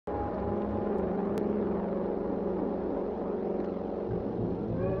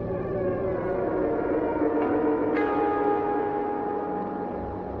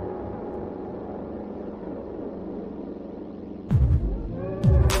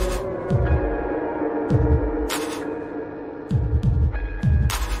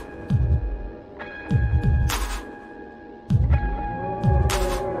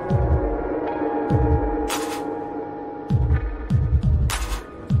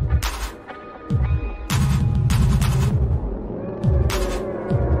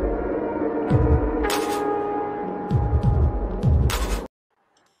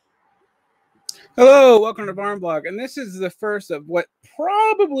Hello, welcome to Varn Blog, and this is the first of what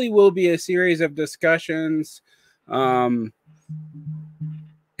probably will be a series of discussions,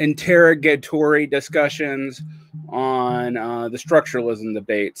 interrogatory discussions on the structuralism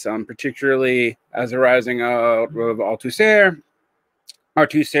debates, particularly as arising out of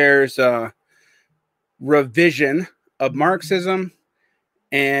Althusser's revision of Marxism,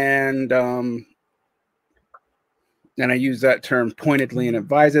 and I use that term pointedly and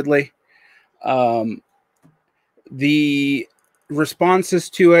advisedly. The responses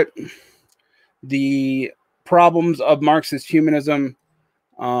to it, the problems of Marxist humanism,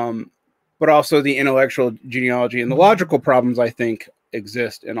 but also the intellectual genealogy and the logical problems I think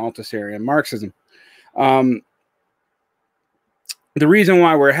exist in Althusserian Marxism. The reason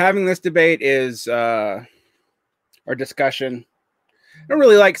why we're having this debate is our discussion. I don't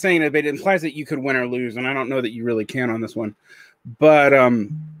really like saying debate. It implies that you could win or lose, and I don't know that you really can on this one. But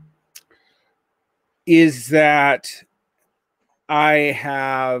is that I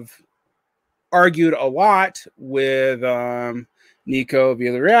have argued a lot with Nico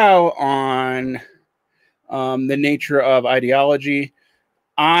Villareal on the nature of ideology.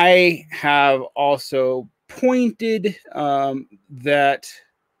 I have also pointed that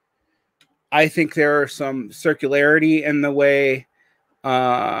I think there are some circularity in the way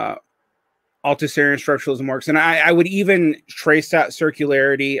Althusserian structuralism works. And I would even trace that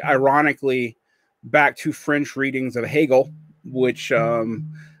circularity, ironically, back to French readings of Hegel, which,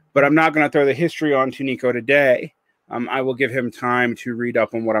 but I'm not going to throw the history on to Nico today. I will give him time to read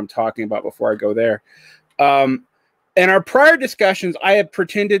up on what I'm talking about before I go there. In our prior discussions, I have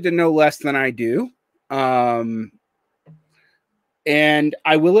pretended to know less than I do. And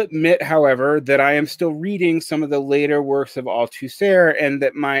I will admit, however, that I am still reading some of the later works of Althusser, and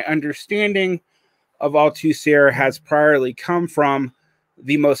that my understanding of Althusser has priorly come from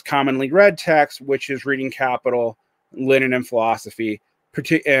the most commonly read text, which is Reading Capital, Lenin and Philosophy,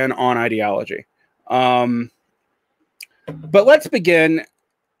 and on ideology. But let's begin.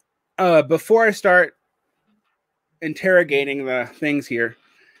 Before I start interrogating the things here,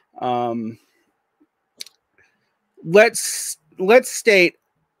 let's state,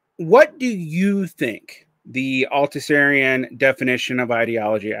 what do you think the Althusserian definition of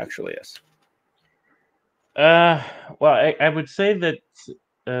ideology actually is? Well, I would say that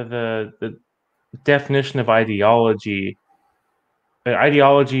the definition of ideology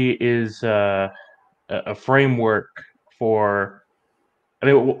is a framework for,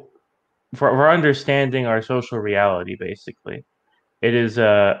 for understanding our social reality. Basically, it is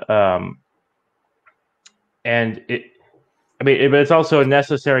and it's also a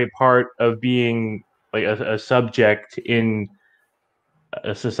necessary part of being like a subject in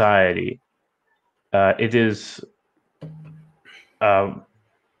a society. It is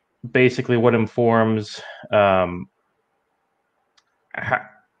basically what informs how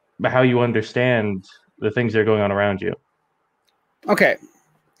you understand the things that are going on around you. Okay,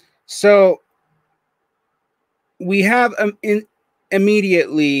 so we have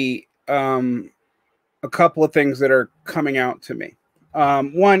immediately a couple of things that are coming out to me.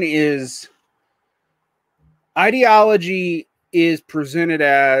 One is ideology is presented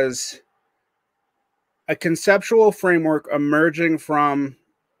as a conceptual framework emerging from,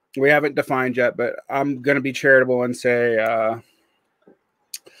 we haven't defined yet, but I'm going to be charitable and say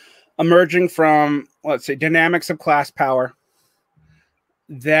emerging from, let's say, dynamics of class power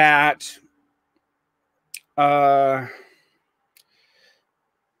that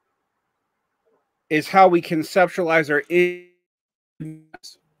is how we conceptualize our okay,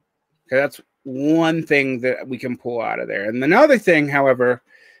 that's one thing that we can pull out of there. And another thing, however,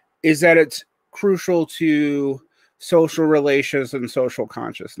 is that it's crucial to social relations and social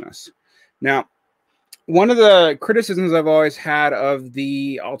consciousness. Now, one of the criticisms I've always had of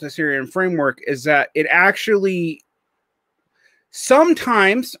the Althusserian framework is that it actually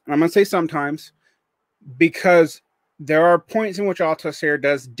sometimes, I'm going to say sometimes, because there are points in which Althusser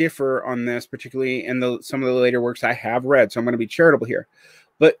does differ on this, particularly in some of the later works I have read, so I'm going to be charitable here.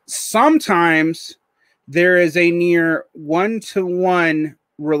 But sometimes there is a near one-to-one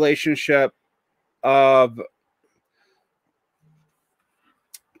relationship of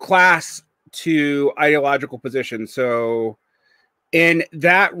class to ideological position. So, and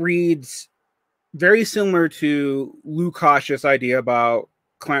that reads very similar to Lukasz's idea about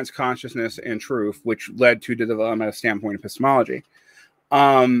Kant's consciousness and truth, which led to the development of standpoint epistemology.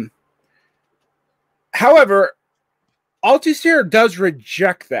 However, Althusser does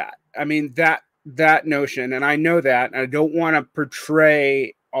reject that. I mean, that notion, and I know that, and I don't want to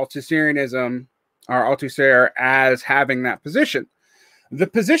portray Althusserianism or Althusser as having that position. The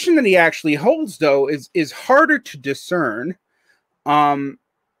position that he actually holds, though, is harder to discern,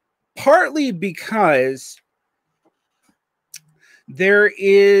 partly because there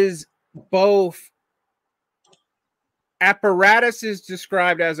is both apparatus is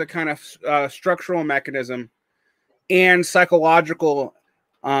described as a kind of structural mechanism, and psychological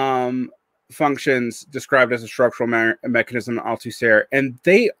functions described as a structural mechanism Althusser, and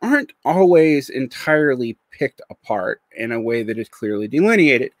they aren't always entirely picked apart in a way that is clearly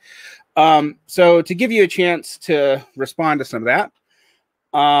delineated. So to give you a chance to respond to some of that,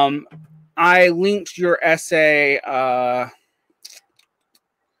 I linked your essay, The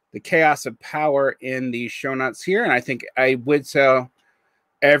Chaos of Power, in the show notes here, and I think I would tell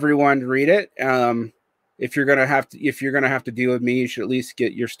everyone to read it. If you're gonna have to deal with me, you should at least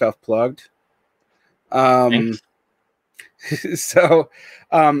get your stuff plugged. So,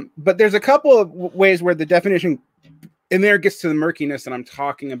 but there's a couple of ways where the definition in there gets to the murkiness that I'm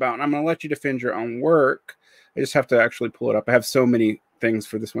talking about, and I'm going to let you defend your own work. I just have to actually pull it up. I have so many things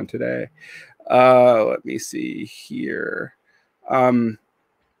for this one today. Let me see here. All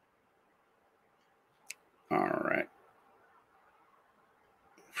right.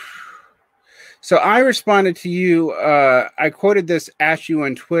 So I responded to you. I quoted this at you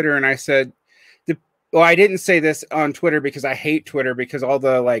on Twitter, and I said, well, I didn't say this on Twitter because I hate Twitter, because all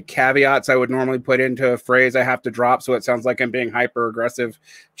the like caveats I would normally put into a phrase I have to drop, so it sounds like I'm being hyper aggressive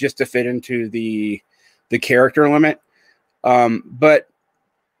just to fit into the character limit. But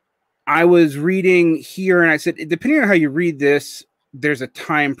I was reading here, and I said, depending on how you read this, there's a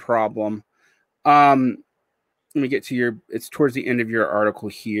time problem. Let me get to it's towards the end of your article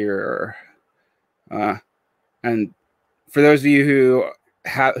here. And for those of you who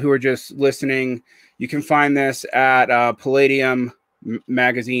are just listening, you can find this at Palladium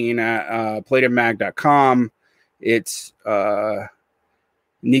magazine at palladiummag.com. It's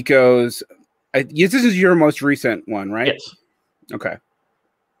Nico's. This is your most recent one, right? Yes. Okay.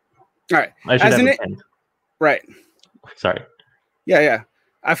 All right. I should have it. Right. Sorry. Yeah.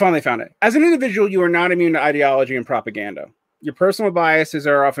 I finally found it. As an individual, you are not immune to ideology and propaganda. Your personal biases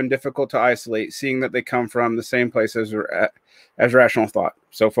are often difficult to isolate, seeing that they come from the same place as rational thought.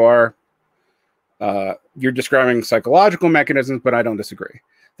 So far, you're describing psychological mechanisms, but I don't disagree.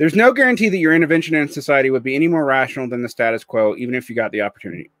 There's no guarantee that your intervention in society would be any more rational than the status quo, even if you got the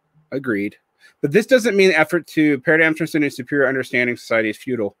opportunity. Agreed. But this doesn't mean the effort to paradigm transcend a superior understanding society is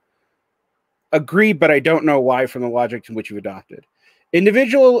futile. Agreed, but I don't know why from the logic in which you've adopted.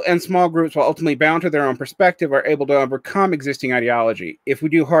 Individual and small groups, while ultimately bound to their own perspective, are able to overcome existing ideology. If we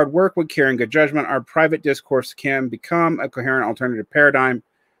do hard work with care and good judgment, our private discourse can become a coherent alternative paradigm.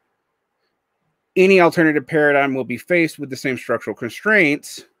 Any alternative paradigm will be faced with the same structural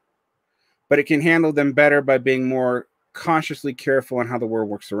constraints, but it can handle them better by being more consciously careful on how the world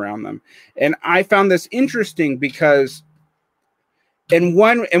works around them. And I found this interesting because in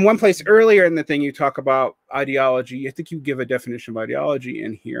one place earlier in the thing, you talk about ideology. I think you give a definition of ideology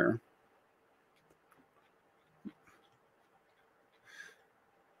in here.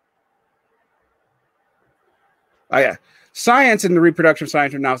 Oh, yeah. Science and the reproduction of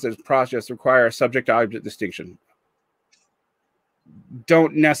scientific analysis process require a subject-object distinction.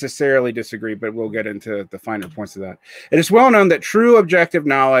 Don't necessarily disagree, but we'll get into the finer points of that. It is well known that true objective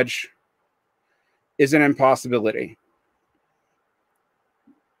knowledge is an impossibility.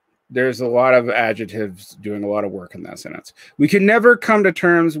 There's a lot of adjectives doing a lot of work in that sentence. We can never come to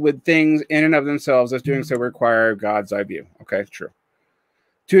terms with things in and of themselves, as doing so require God's eye view. Okay, true.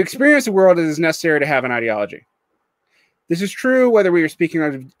 To experience the world, it is necessary to have an ideology. This is true whether we are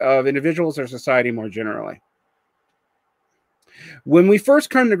speaking of individuals or society more generally. When we first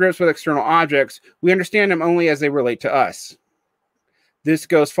come to grips with external objects, we understand them only as they relate to us. This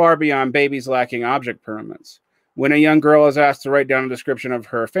goes far beyond babies lacking object permanence. When a young girl is asked to write down a description of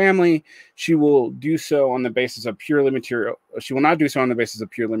her family, she will do so on the basis of purely material. She will not do so on the basis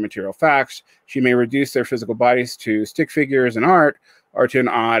of purely material facts. She may reduce their physical bodies to stick figures in art or to an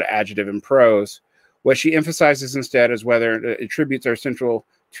odd adjective in prose. What she emphasizes instead is whether the attributes are central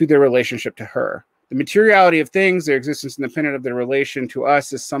to their relationship to her. The materiality of things, their existence independent of their relation to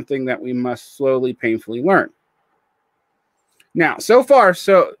us, is something that we must slowly, painfully learn. Now, so far,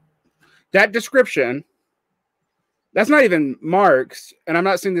 so that description, that's not even Marx, and I'm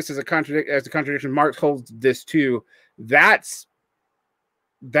not saying this as a contradiction. Marx holds this too. That's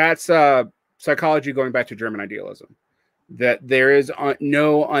psychology going back to German idealism, that there is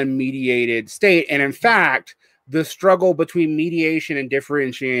no unmediated state, and in fact, the struggle between mediation and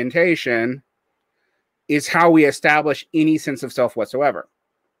differentiation is how we establish any sense of self whatsoever.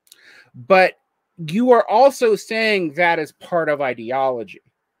 But you are also saying that is part of ideology.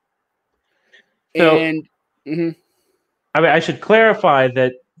 So, and I mean, I should clarify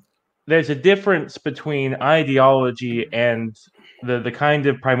that there's a difference between ideology and the kind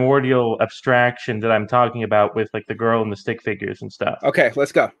of primordial abstraction that I'm talking about with like the girl and the stick figures and stuff. Okay,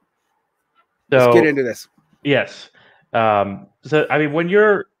 let's go. Let's So get into this. yes. So I mean, when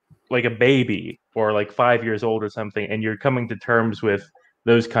you're like a baby or like 5 years old or something, and you're coming to terms with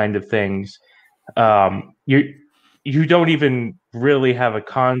those kind of things, you don't even really have a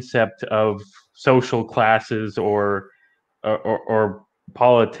concept of social classes or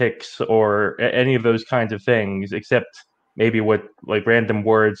politics or any of those kinds of things, except maybe what like random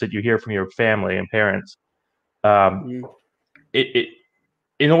words that you hear from your family and parents. Mm. It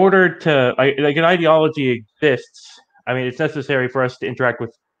in order to like an ideology exists. I mean, it's necessary for us to interact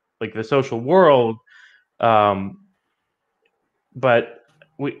with like the social world, but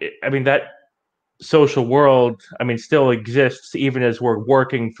I mean, that social world, I mean, still exists even as we're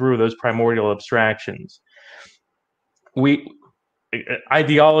working through those primordial abstractions. We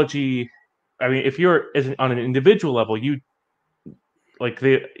ideology. I mean, if you're on an individual level, you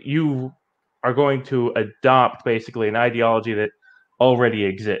are going to adopt basically an ideology that already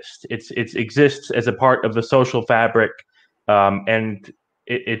exists. It exists as a part of the social fabric, and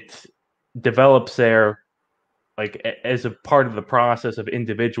it develops there like as a part of the process of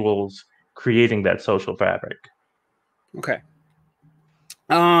individuals creating that social fabric. Okay.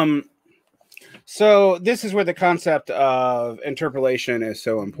 So this is where the concept of interpolation is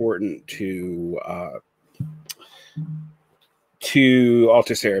so important to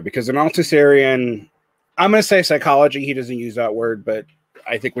Althusser, because an Althuserian, I'm going to say psychology. He doesn't use that word, but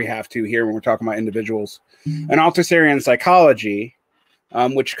I think we have to here when we're talking about individuals. An Althuserian psychology,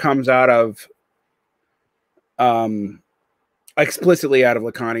 which comes out of explicitly out of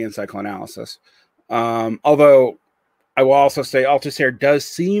Lacanian psychoanalysis. Although I will also say Althusser does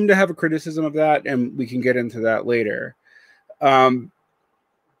seem to have a criticism of that, and we can get into that later.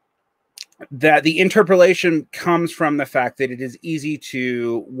 That the interpolation comes from the fact that it is easy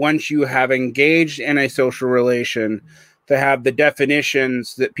to, once you have engaged in a social relation, to have the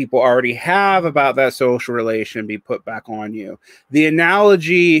definitions that people already have about that social relation be put back on you. The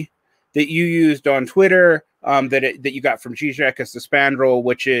analogy that you used on Twitter, that you got from Zizek as the spandrel,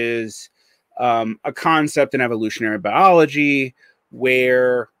 which is a concept in evolutionary biology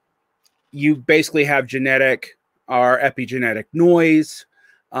where you basically have genetic or epigenetic noise.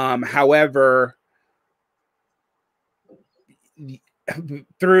 However,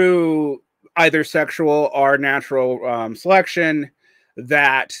 through either sexual or natural selection,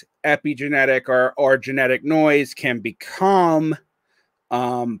 that epigenetic or genetic noise can become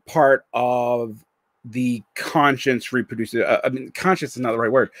part of the conscience reproduces. I mean, conscience is not the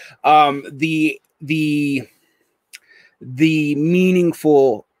right word. The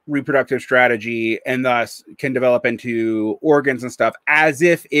meaningful reproductive strategy, and thus can develop into organs and stuff as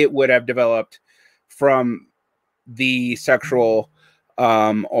if it would have developed from the sexual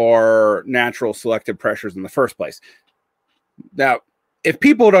or natural selective pressures in the first place. Now, if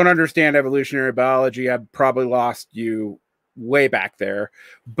people don't understand evolutionary biology, I've probably lost you way back there.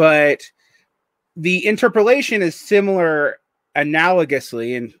 But the interpolation is similar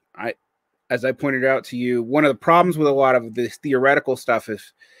analogously, and as I pointed out to you, one of the problems with a lot of this theoretical stuff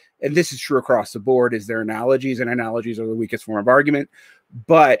is, and this is true across the board, is their analogies, and analogies are the weakest form of argument.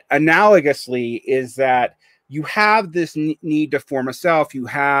 But analogously is that you have this need to form a self. You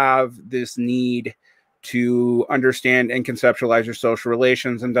have this need to understand and conceptualize your social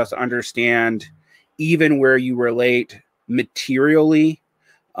relations, and thus understand even where you relate materially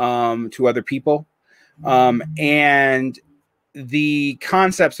to other people. And the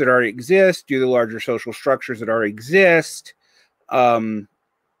concepts that already exist, due to the larger social structures that already exist, can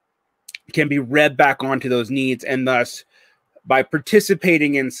be read back onto those needs. And thus, by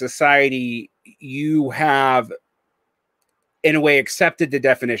participating in society, you have, in a way, accepted the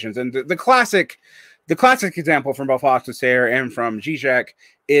definitions. And the classic example from both Althusser and from Zizek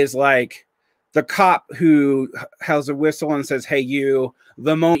is like the cop who held a whistle and says, "Hey, you,"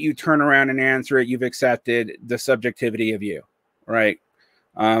 the moment you turn around and answer it, you've accepted the subjectivity of you, right?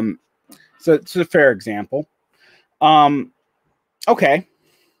 So it's a fair example. Okay.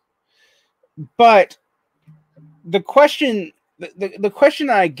 But the question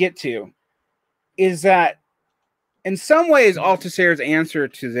I get to is that in some ways, Althusser's answer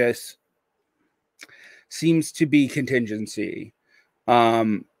to this seems to be contingency,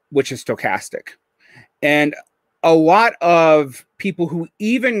 which is stochastic. And a lot of people who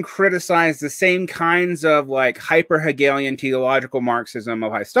even criticize the same kinds of like hyper-Hegelian teleological Marxism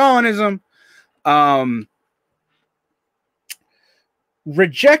of high Stalinism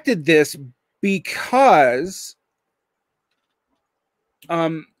rejected this because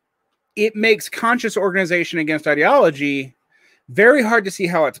it makes conscious organization against ideology very hard to see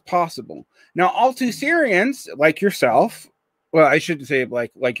how it's possible. Now, Althusserians like yourself, well, I shouldn't say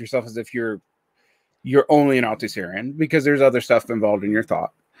like yourself as if you're only an Althusserian, because there's other stuff involved in your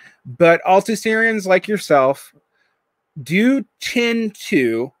thought. But Althusserians like yourself do tend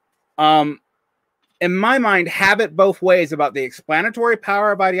to, in my mind, have it both ways about the explanatory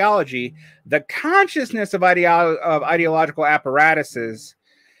power of ideology, the consciousness of ideological apparatuses,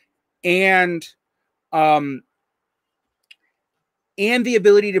 and the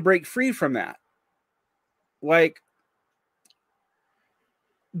ability to break free from that. Like,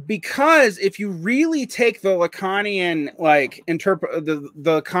 because if you really take the Lacanian, like, the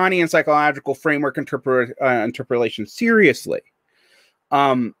Lacanian psychological framework interpolation seriously,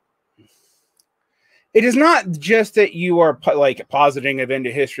 it is not just that you are like positing an event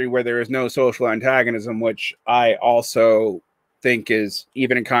in history where there is no social antagonism, which I also think is,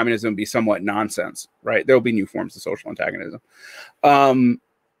 even in communism, be somewhat nonsense, right? There will be new forms of social antagonism.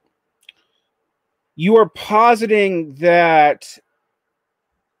 You are positing that,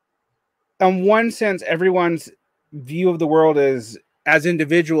 in one sense, everyone's view of the world as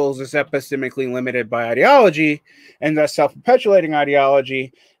individuals is epistemically limited by ideology, and thus self-perpetuating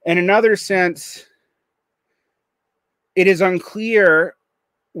ideology. In another sense, it is unclear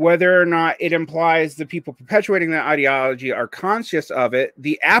whether or not it implies the people perpetuating that ideology are conscious of it.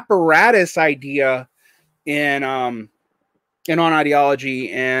 The apparatus idea in on ideology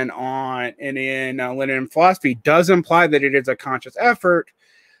and in Lenin philosophy does imply that it is a conscious effort,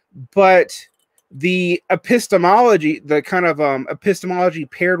 but the epistemology, the kind of epistemology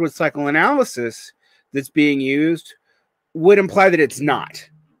paired with psychoanalysis that's being used, would imply that it's not.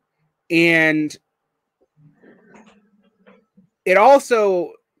 And it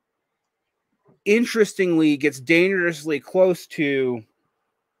also, interestingly, gets dangerously close to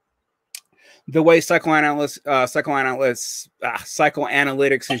the way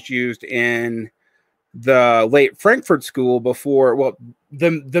psychoanalytics is used in the late Frankfurt School before, well,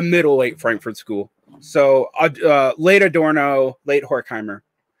 the middle late Frankfurt School. So late Adorno, late Horkheimer,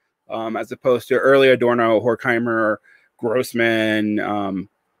 as opposed to early Adorno, Horkheimer, Grossman,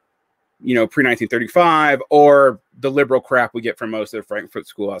 pre-1935, or the liberal crap we get from most of the Frankfurt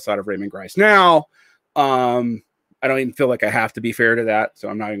School outside of Raymond Grice. Now, I don't even feel like I have to be fair to that, so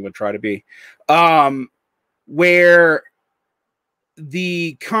I'm not even going to try to be. Where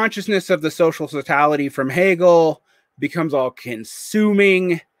the consciousness of the social totality from Hegel becomes all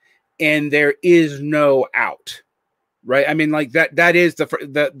consuming, and there is no out, right? I mean, like that is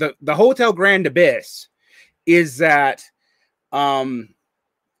the Hotel Grand Abyss is that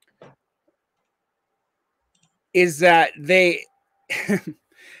they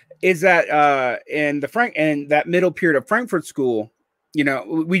is that in that middle period of Frankfurt School,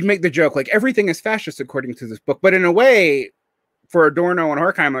 we make the joke like everything is fascist according to this book, but in a way, for Adorno and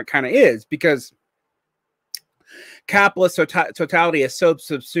Horkheimer, it kind of is, because capitalist totality has so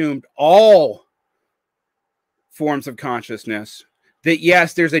subsumed all forms of consciousness that,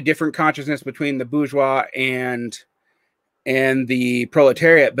 yes, there's a different consciousness between the bourgeois and the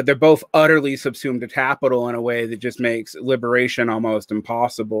proletariat, but they're both utterly subsumed to capital in a way that just makes liberation almost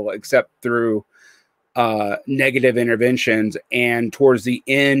impossible, except through negative interventions. And towards the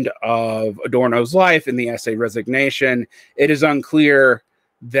end of Adorno's life, in the essay Resignation, it is unclear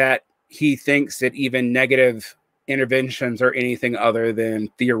that he thinks that even negative interventions are anything other than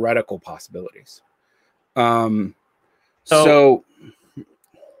theoretical possibilities. So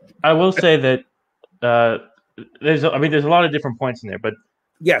I will say that there's a lot of different points in there, but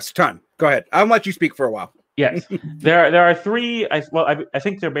yes, Ton, go ahead. I'll let you speak for a while. Yes, there are three. I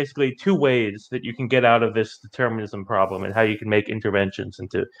think there are basically two ways that you can get out of this determinism problem and how you can make interventions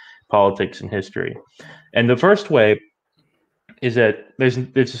into politics and history. And the first way is that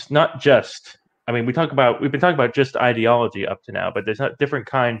there's not just. I mean, we've been talking about just ideology up to now, but there's not different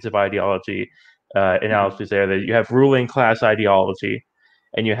kinds of ideology analysis there. That you have ruling class ideology,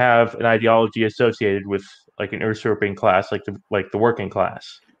 and you have an ideology associated with like an usurping class, like the working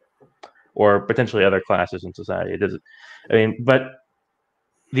class, or potentially other classes in society. But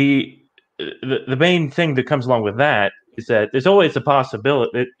the main thing that comes along with that is that there's always a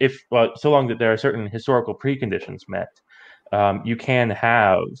possibility that so long that there are certain historical preconditions met, you can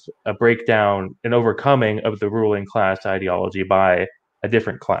have a breakdown, an overcoming of the ruling class ideology by a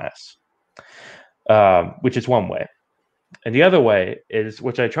different class, which is one way. And the other way is,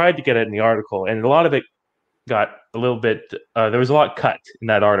 which I tried to get at in the article, and a lot of it got a little bit, there was a lot cut in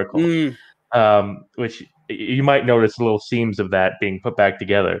that article. which you might notice little seams of that being put back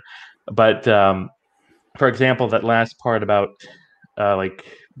together. But for example, that last part about like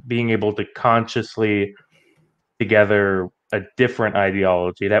being able to consciously together a different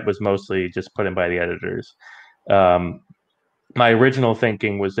ideology, that was mostly just put in by the editors. My original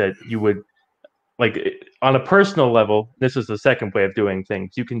thinking was that you would, like, on a personal level, this is the second way of doing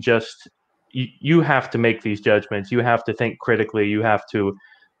things. You can just, you have to make these judgments. You have to think critically. You have to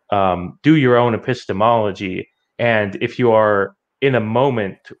do your own epistemology. And if you are in a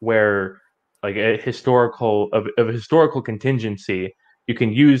moment where, like, a historical contingency, you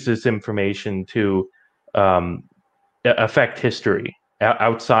can use this information to affect history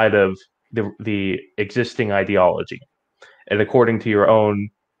outside of the existing ideology, and according to your own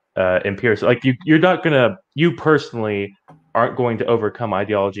empirical. Like, you're not gonna, you personally aren't going to overcome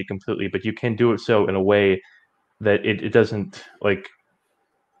ideology completely, but you can do it so in a way that it doesn't, like,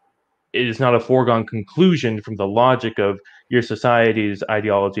 it is not a foregone conclusion from the logic of your society's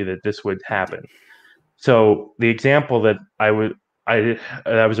ideology that this would happen. So the example that I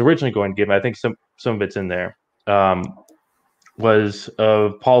was originally going to give, I think some of it's in there, was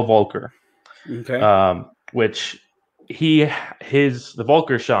of Paul Volcker, Okay. which the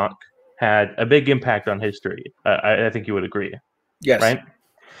Volcker shock had a big impact on history. I think you would agree, Yes. right?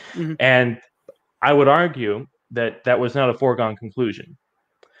 Mm-hmm. And I would argue that that was not a foregone conclusion,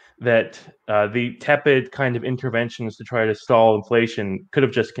 that the tepid kind of interventions to try to stall inflation could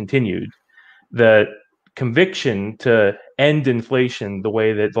have just continued. The conviction to end inflation the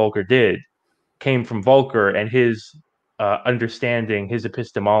way that Volcker did came from Volcker and his understanding, his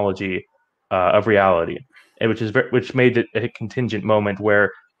epistemology of reality, and which made it a contingent moment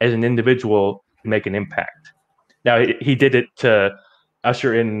where, as an individual, you make an impact. Now, he did it to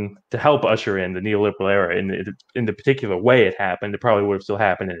help usher in the neoliberal era in the particular way it happened. It probably would have still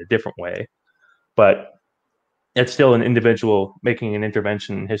happened in a different way, but it's still an individual making an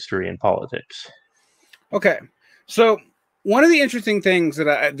intervention in history and politics. Okay, so one of the interesting things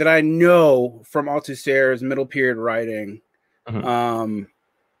that I know from Althusser's middle period writing, mm-hmm.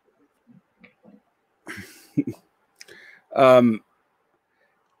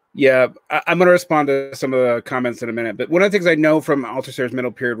 Yeah, I'm going to respond to some of the comments in a minute. But one of the things I know from Althusser's middle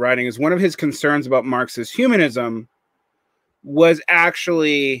period writing is one of his concerns about Marxist humanism was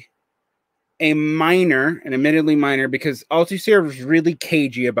actually a minor, and admittedly minor, because Althusser was really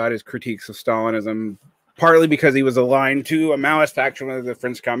cagey about his critiques of Stalinism, partly because he was aligned to a Maoist faction of the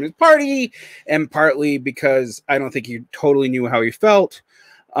French Communist Party, and partly because I don't think he totally knew how he felt,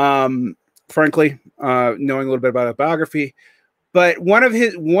 frankly, knowing a little bit about his biography. But one of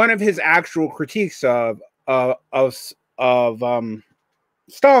his actual critiques of Stalinism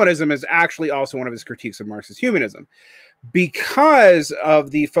is actually also one of his critiques of Marxist humanism, because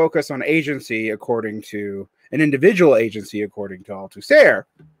of the focus on agency, according to an individual agency, according to Althusser.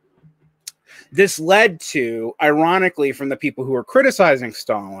 This led to, ironically, from the people who are criticizing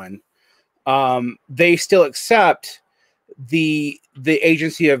Stalin, they still accept the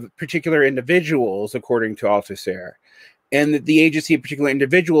agency of particular individuals, according to Althusser. And that the agency of particular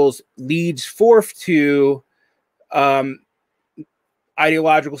individuals leads forth to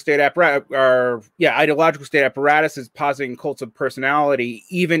ideological state apparatuses positing cults of personality,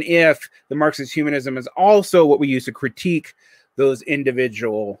 even if the Marxist humanism is also what we use to critique those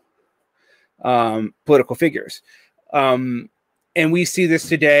individual political figures. And we see this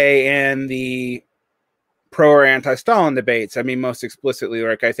today in the pro or anti-Stalin debates. I mean, most explicitly,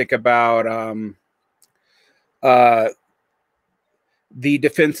 like I think about the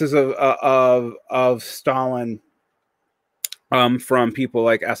defenses of Stalin from people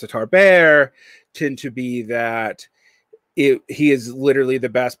like Assetar Bear tend to be that he is literally the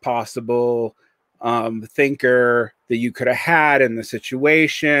best possible thinker that you could have had in the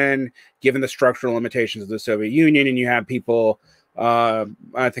situation, given the structural limitations of the Soviet Union. And you have people, I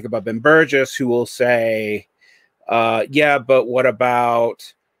think about Ben Burgess, who will say, yeah, but what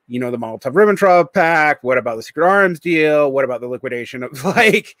about, the Molotov-Ribbentrop Pact? What about the secret arms deal? What about the liquidation of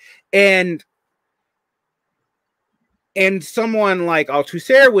and someone like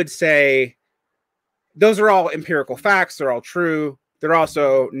Althusser would say, those are all empirical facts. They're all true. They're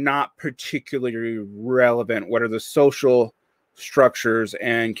also not particularly relevant. What are the social structures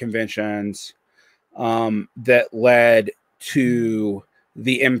and conventions that led to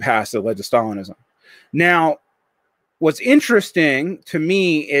the impasse that led to Stalinism? Now, what's interesting to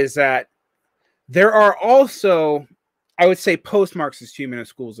me is that there are also, I would say, post-Marxist humanist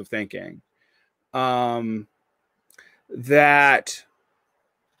schools of thinking that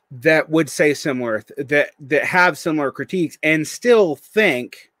would say similar, that have similar critiques and still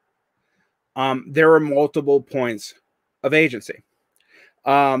think there are multiple points of agency.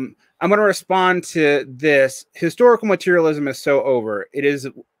 I'm going to respond to this. Historical materialism is so over. It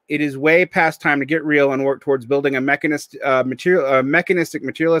is way past time to get real and work towards building a mechanistic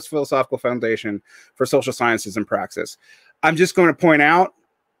materialist philosophical foundation for social sciences and praxis. I'm just going to point out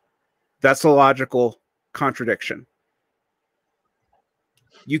that's a logical contradiction.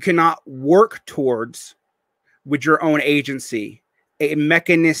 You cannot work towards, with your own agency, a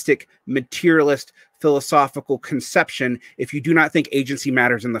mechanistic materialist philosophical conception if you do not think agency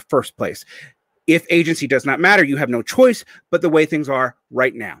matters in the first place. If agency does not matter, you have no choice but the way things are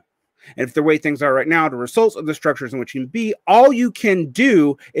right now. And if the way things are right now, the results of the structures in which you can be, all you can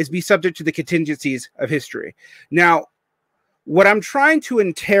do is be subject to the contingencies of history. Now, what I'm trying to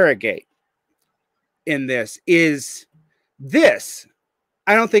interrogate in this is this,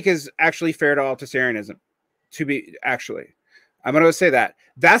 I don't think is actually fair to Althusserianism. To be actually, I'm going to say that.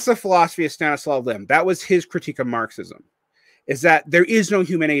 That's the philosophy of Stanislav Lem. That was his critique of Marxism, is that there is no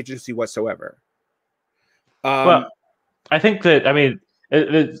human agency whatsoever. Well, I think that, I mean,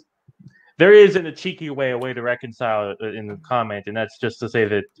 there is in a cheeky way a way to reconcile it in the comment, and that's just to say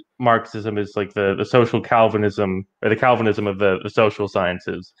that Marxism is like the social Calvinism, or the Calvinism of the social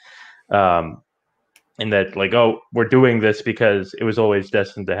sciences. And that, like, oh, we're doing this because it was always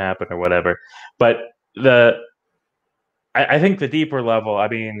destined to happen or whatever. But I think the deeper level, I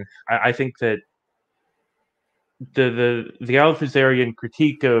mean, I think that the Althusserian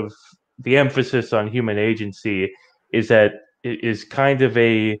critique of the emphasis on human agency is that it is kind of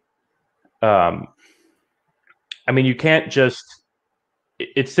a, I mean, you can't just,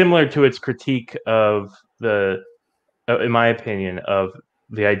 it's similar to its critique of in my opinion, of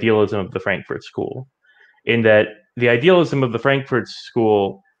the idealism of the Frankfurt School, in that the idealism of the Frankfurt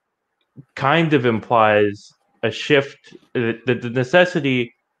School kind of implies a shift. The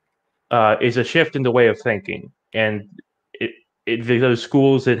necessity is a shift in the way of thinking, and those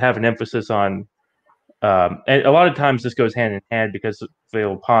schools that have an emphasis on, and a lot of times this goes hand in hand because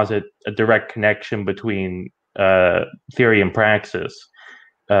they'll posit a direct connection between theory and praxis.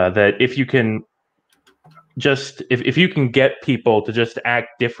 That if you can just if you can get people to just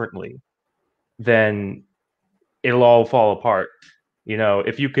act differently, then it'll all fall apart. You know,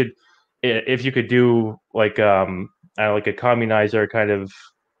 if you could do like like a communizer kind of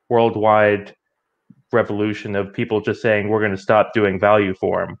worldwide revolution of people just saying we're going to stop doing value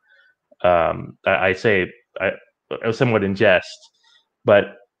form. I say I somewhat in jest,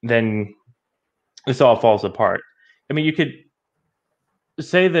 but then this all falls apart. I mean, you could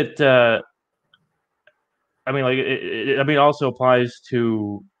say that. I mean, like I mean, also applies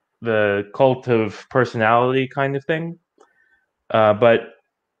to the cult of personality kind of thing. But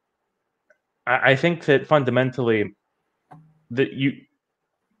I think that fundamentally, that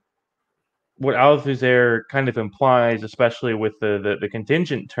what Althusser kind of implies, especially with the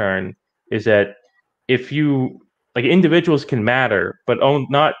contingent turn, is that if you, like, individuals can matter, but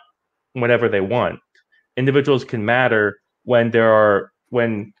not whenever they want. Individuals can matter when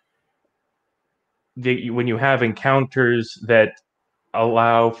when you have encounters that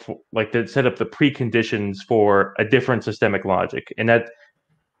allow for, like, that set up the preconditions for a different systemic logic, and that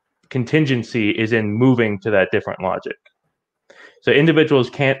contingency is in moving to that different logic. So individuals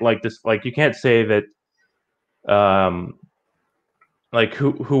can't, like, this, like, you can't say that like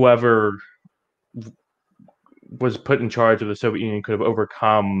whoever was put in charge of the Soviet Union could have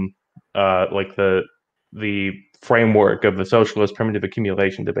overcome like the framework of the socialist primitive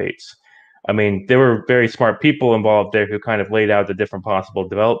accumulation debates. I mean, there were very smart people involved there who kind of laid out the different possible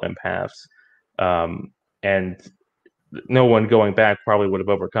development paths, and no one going back probably would have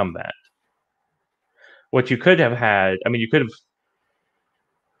overcome that. What you could have had, I mean, you could have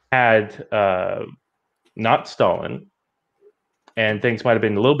had not Stalin, and things might have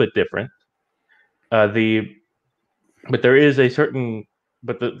been a little bit different. But there is a certain,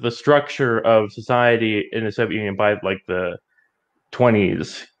 but the structure of society in the Soviet Union by like the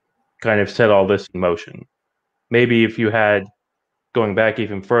 20s kind of set all this in motion. Maybe if you had, going back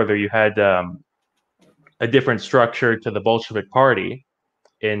even further, you had a different structure to the Bolshevik Party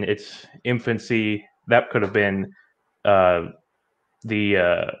in its infancy, that could have been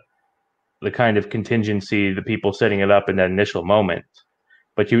the kind of contingency, the people setting it up in that initial moment.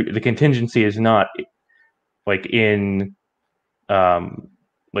 But the contingency is not like in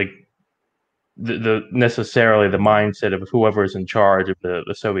like the necessarily the mindset of whoever is in charge of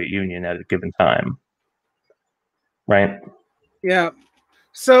the Soviet Union at a given time, right? Yeah.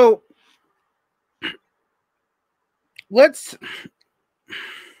 So this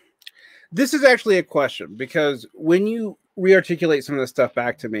is actually a question, because when you re-articulate some of the stuff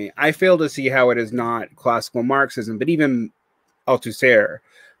back to me. I fail to see how it is not classical Marxism, but even Althusser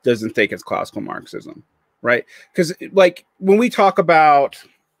doesn't think it's classical Marxism, right? Because like when we talk about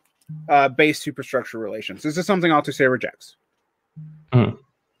base superstructure relations, this is something Althusser rejects.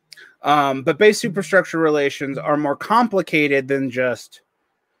 But base superstructure relations are more complicated than just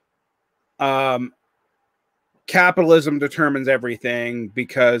capitalism determines everything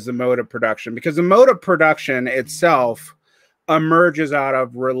because the mode of production itself emerges out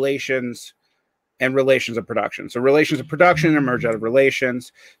of relations and relations of production. So relations of production emerge out of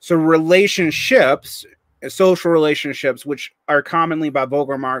relations. So relationships, social relationships, which are commonly by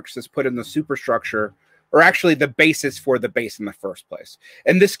vulgar Marxists put in the superstructure, are actually the basis for the base in the first place.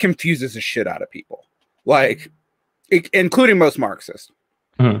 And this confuses the shit out of people, like, including most Marxists.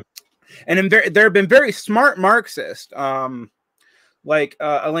 And there have been very smart Marxists, like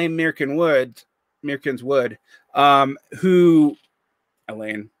Elaine Mearkins Wood, who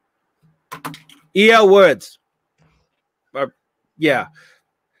Elaine E.L. Woods. Yeah,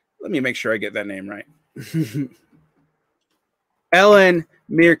 let me make sure I get that name right. Ellen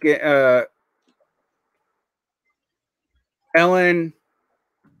Mearkin, Ellen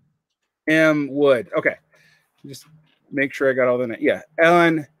M. Wood. Okay, just make sure I got all the names. Yeah,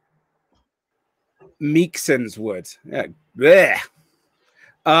 Ellen Meekson's Woods. Yeah.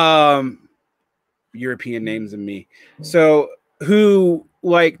 European names and me. So who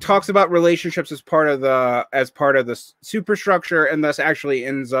like talks about relationships as part of the superstructure, and thus actually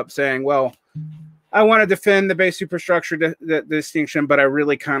ends up saying, well, I want to defend the base superstructure the distinction, but I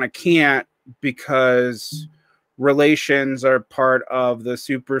really kind of can't because relations are part of the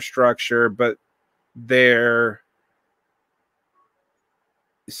superstructure, but they're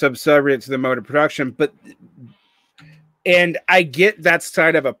subservient to the mode of production. And I get that's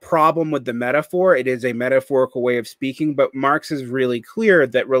kind of a problem with the metaphor. It is a metaphorical way of speaking, but Marx is really clear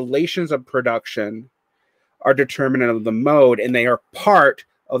that relations of production are determinant of the mode, and they are part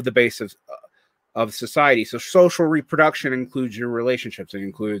of the base of society. So social reproduction includes your relationships. It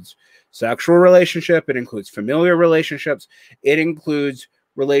includes sexual relationship. It includes familial relationships. It includes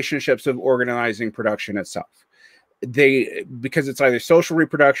relationships of organizing production itself. Because it's either social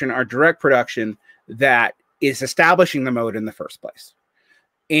reproduction or direct production that is establishing the mode in the first place.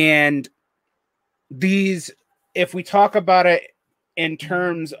 And these, if we talk about it in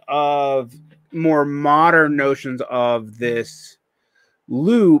terms of more modern notions of this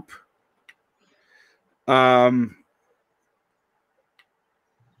loop,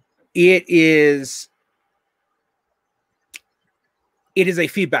 it is a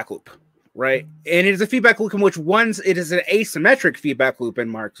feedback loop, right? And it is a feedback loop in which it is an asymmetric feedback loop in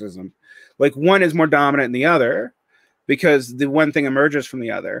Marxism. Like one is more dominant than the other because the one thing emerges from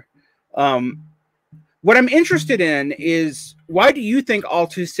the other. What I'm interested in is, why do you think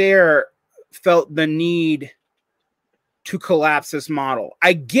Althusser felt the need to collapse this model?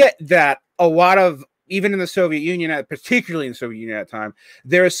 I get that a lot of, even in the Soviet Union, particularly in the Soviet Union at the time,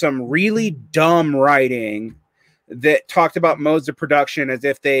 there's some really dumb writing that talked about modes of production as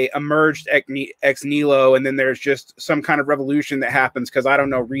if they emerged ex nihilo, and then there's just some kind of revolution that happens because, I don't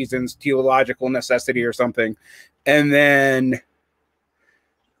know, reasons, teleological necessity or something, and then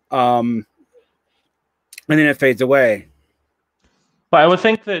it fades away. But I would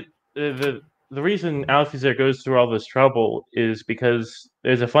think that the reason Althusser goes through all this trouble is because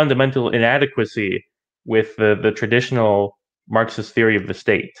there's a fundamental inadequacy with the traditional Marxist theory of the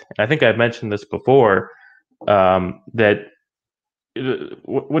state. I think I've mentioned this before, that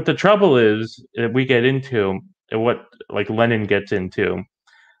what the trouble is that we get into, and what like Lenin gets into,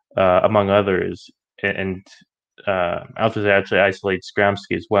 among others, and Althusser actually isolates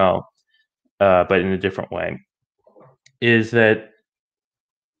Gramsci as well, but in a different way, is that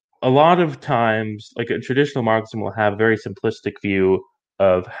a lot of times, like a traditional Marxism will have a very simplistic view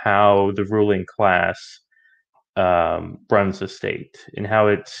of how the ruling class runs the state and how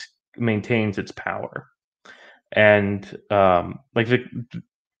it maintains its power. And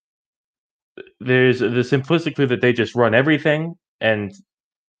there's the simplistic view that they just run everything, and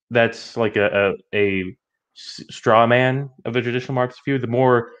that's like a straw man of the traditional Marxist view. The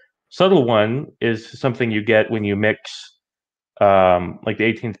more subtle one is something you get when you mix like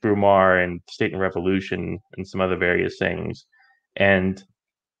the 18th Brumaire and State and Revolution and some other various things, and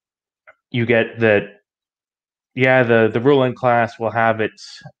you get that, yeah, the ruling class will have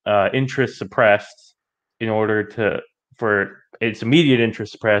its interests suppressed in order for its immediate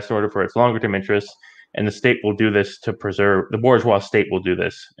interests suppressed in order for its longer term interests, and the state will do this to preserve, the bourgeois state will do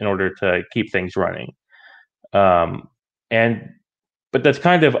this in order to keep things running. But that's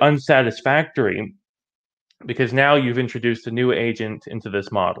kind of unsatisfactory because now you've introduced a new agent into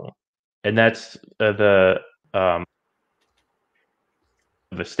this model, and that's um,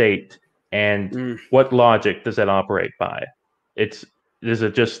 the state. And what logic does that operate by? Is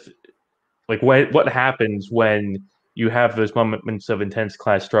it just like what happens when you have those moments of intense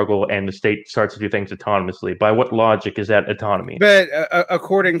class struggle and the state starts to do things autonomously? By what logic is that autonomy? But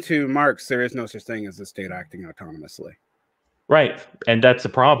according to Marx, there is no such thing as the state acting autonomously. Right, and that's a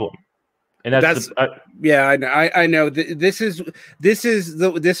problem. And yeah, I know. This is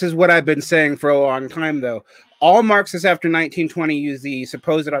what I've been saying for a long time, though. All Marxists after 1920 use the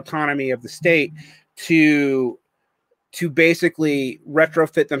supposed autonomy of the state to basically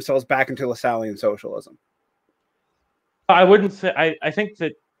retrofit themselves back into Lassallean socialism. I wouldn't say. I think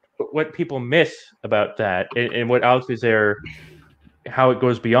that what people miss about that, and what Althusser, how it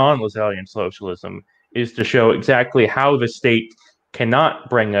goes beyond Lassallean socialism, is to show exactly how the state cannot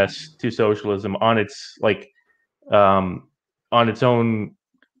bring us to socialism on its on its own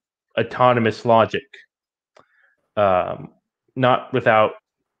autonomous logic. Not without.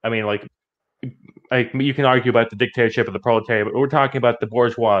 I mean, like you can argue about the dictatorship of the proletariat, but we're talking about the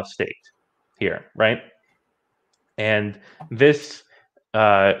bourgeois state here, right? And this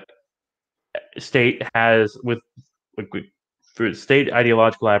state has, through state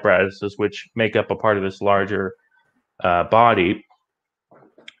ideological apparatuses, which make up a part of this larger body,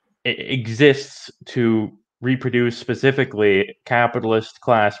 it exists to reproduce specifically capitalist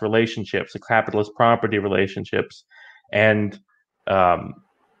class relationships, capitalist property relationships, and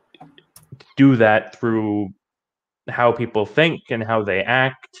do that through how people think and how they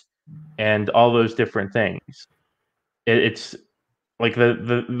act and all those different things. It's like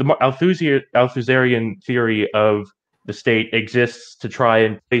the Althusserian theory of the state exists to try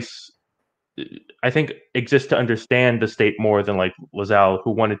and place, I think, exists to understand the state more than like Lassalle, who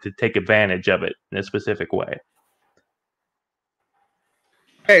wanted to take advantage of it in a specific way.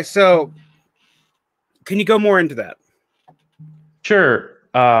 Okay, so can you go more into that? Sure.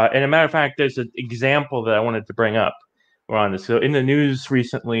 And a matter of fact, there's an example that I wanted to bring up on this. So in the news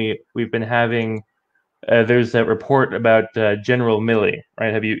recently, we've been having there's that report about General Milley,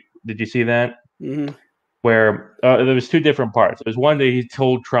 right? Did you see that? Mm-hmm. Where there was two different parts. There was one that he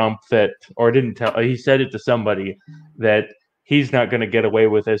told Trump that, or didn't tell, he said it to somebody that he's not going to get away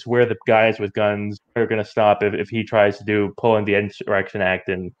with this. We're the guys with guns. We're going to stop if he tries to pull in the Insurrection Act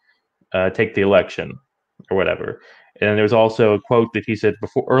and take the election or whatever. And there was also a quote that he said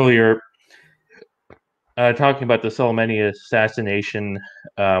earlier, talking about the Soleimani assassination,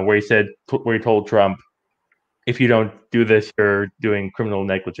 where he told Trump, if you don't do this, you're doing criminal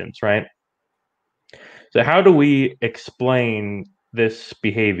negligence, right? So how do we explain this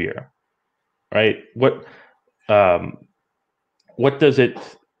behavior, right? What does it,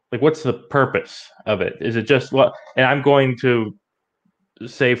 like, what's the purpose of it? Is it just and I'm going to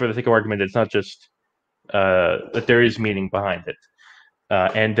say for the sake of argument, it's not just that there is meaning behind it,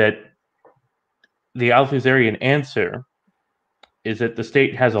 and that the Althusserian answer is that the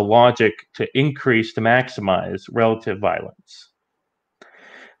state has a logic to maximize relative violence.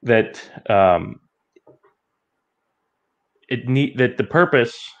 That that the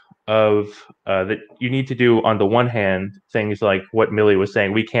purpose of that you need to do, on the one hand, things like what Milley was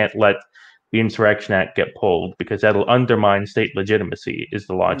saying, we can't let the Insurrection Act get pulled because that'll undermine state legitimacy, is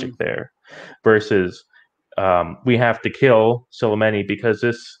the logic there, versus we have to kill Soleimani because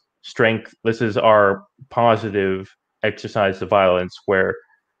this is our positive exercise of violence where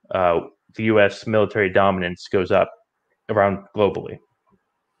the U.S. military dominance goes up around globally.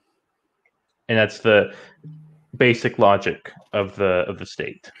 And that's the basic logic of the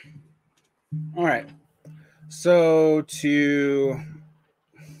state. All right. So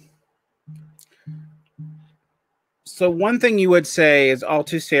one thing you would say is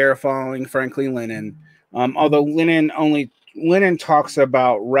Althusser following frankly Lenin, although Lenin talks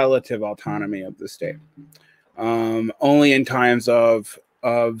about relative autonomy of the state, only in times of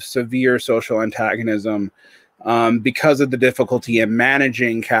severe social antagonism, because of the difficulty in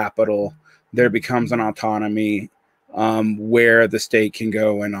managing capital. There becomes an autonomy where the state can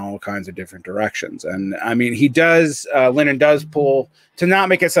go in all kinds of different directions. And I mean, Lenin does pull, to not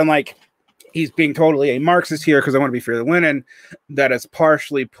make it sound like he's being totally a Marxist here, because I want to be fair to Lenin, that it's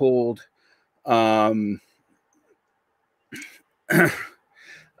partially pulled from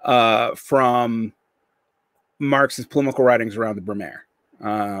Marx's polemical writings around the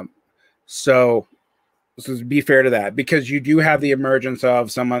Brumaire. So to be fair to that, because you do have the emergence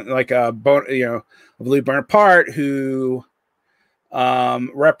of someone like Louis Bonaparte, who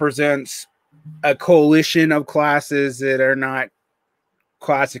represents a coalition of classes that are not,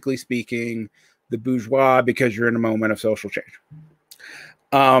 classically speaking, the bourgeois because you're in a moment of social change.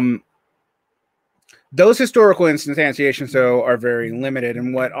 Those historical instantiations, though, are very limited,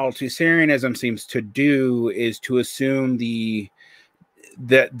 and what Althusserianism seems to do is to assume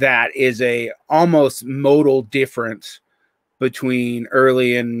that is a almost modal difference between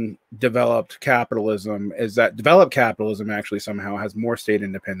early and developed capitalism, is that developed capitalism actually somehow has more state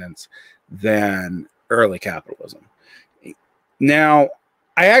independence than early capitalism. Now,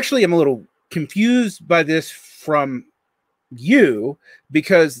 I actually am a little confused by this from you,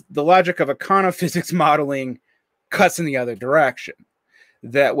 because the logic of econophysics modeling cuts in the other direction.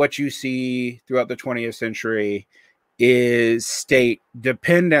 That what you see throughout the 20th century is state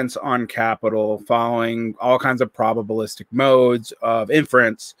dependence on capital following all kinds of probabilistic modes of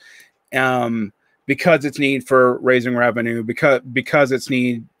inference, because its need for raising revenue, because its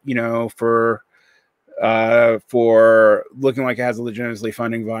need, for looking like it has legitimately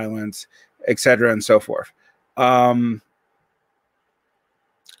funding violence, etc., and so forth.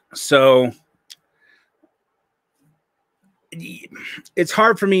 So it's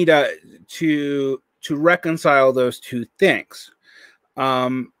hard for me to reconcile those two things.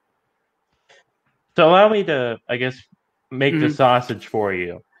 So allow me to, I guess, make the sausage for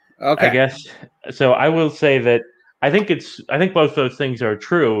you. Okay. I guess so. I will say that I think both those things are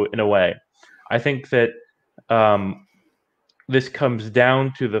true in a way. I think that this comes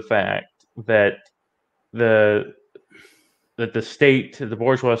down to the fact that the state, the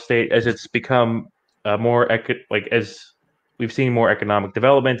bourgeois state, as it's become as we've seen more economic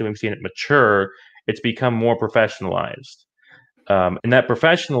development and we've seen it mature, it's become more professionalized, and that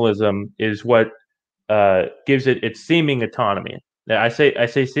professionalism is what gives it its seeming autonomy. Now, I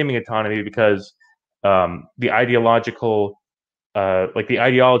say seeming autonomy because the ideological the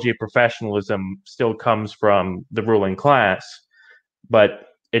ideology of professionalism still comes from the ruling class, but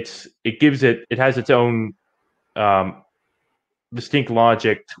it has its own distinct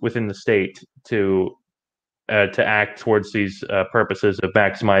logic within the state to act towards these purposes of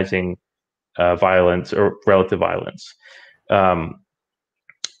maximizing violence or relative violence. So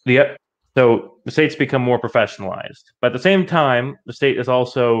the state's become more professionalized, but at the same time, the state has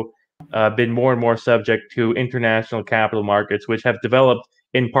also been more and more subject to international capital markets, which have developed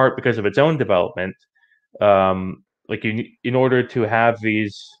in part because of its own development. In order to have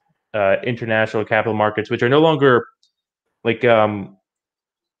these international capital markets, which are no longer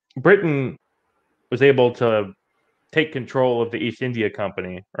Britain was able to take control of the East India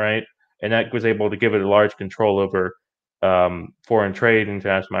Company, right? And that was able to give it a large control over foreign trade,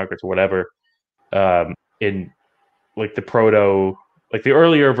 international markets, or whatever. In the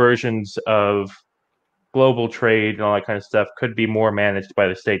earlier versions of global trade and all that kind of stuff could be more managed by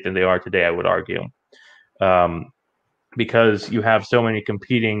the state than they are today, I would argue. Because you have so many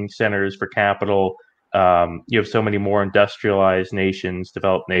competing centers for capital, you have so many more industrialized nations,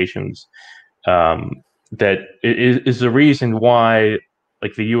 developed nations, that is the reason why,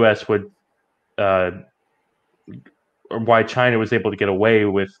 the U.S. would, or why China was able to get away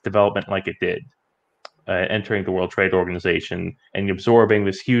with development like it did, entering the World Trade Organization and absorbing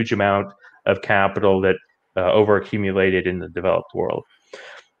this huge amount of capital that overaccumulated in the developed world.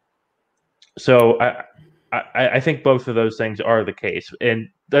 So I think both of those things are the case, and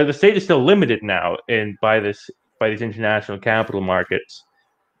the state is still limited now by these international capital markets,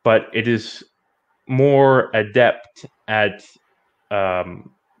 but it is more adept at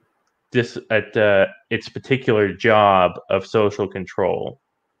its particular job of social control.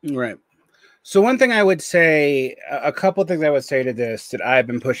 Right. So one thing I would say, a couple of things I would say to this that I've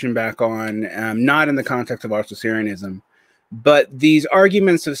been pushing back on, not in the context of Althusserianism, but these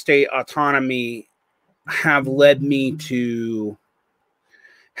arguments of state autonomy have led me to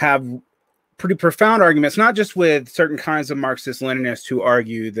have pretty profound arguments, not just with certain kinds of Marxist-Leninists who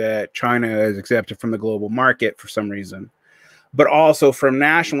argue that China is exempted from the global market for some reason, but also from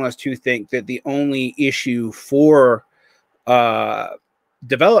nationalists who think that the only issue for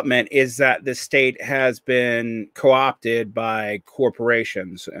development is that the state has been co-opted by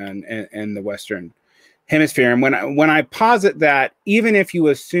corporations and the Western Hemisphere. And when I posit that, even if you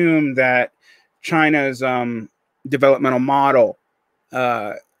assume that China's developmental model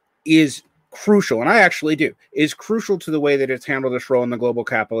is crucial, and I actually do, is crucial to the way that it's handled its role in the global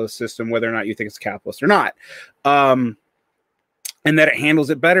capitalist system, whether or not you think it's capitalist or not, and that it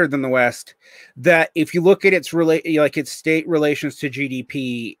handles it better than the West, that if you look at its state relations to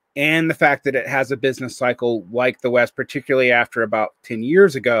GDP and the fact that it has a business cycle like the West, particularly after about 10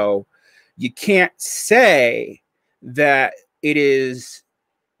 years ago, you can't say that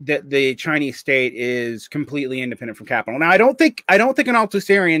the Chinese state is completely independent from capital. Now, I don't think an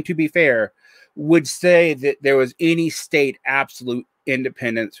Althusserian, to be fair, would say that there was any state absolute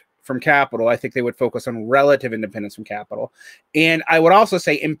independence from capital. I think they would focus on relative independence from capital. And I would also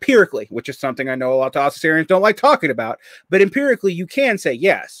say empirically, which is something I know a lot of Australians don't like talking about, but empirically you can say,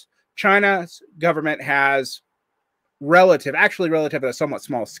 yes, China's government has actually relative at a somewhat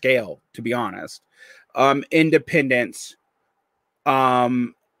small scale, to be honest, independence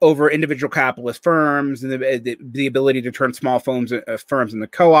over individual capitalist firms and the ability to turn small firms into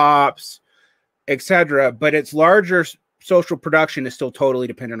co-ops, etc. But its larger social production is still totally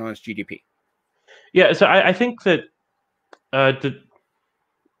dependent on its GDP. Yeah, so I think that to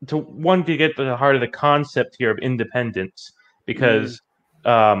get to the heart of the concept here of independence, because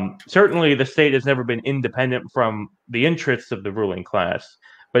certainly the state has never been independent from the interests of the ruling class,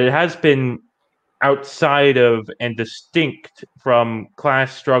 but it has been outside of and distinct from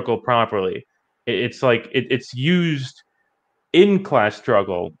class struggle properly. It's like it's used in class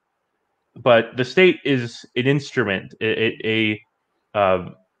struggle, but the state is an instrument, a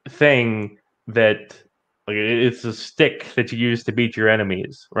thing that, like, it's a stick that you use to beat your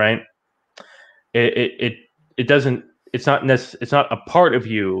enemies, right? It doesn't. It's not it's not a part of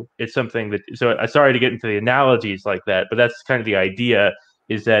you. It's something that. So sorry to get into the analogies like that, but that's kind of the idea.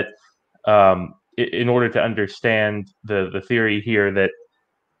 Is that in order to understand the theory here that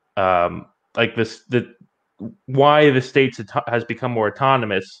like this why the states has become more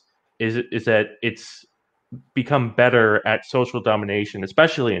autonomous is that it's become better at social domination,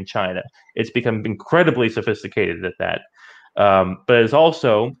 especially in China. It's become incredibly sophisticated at that, but it's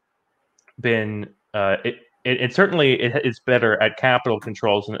also been it certainly it's better at capital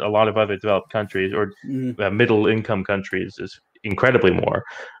controls than a lot of other developed countries, or middle income countries is incredibly more,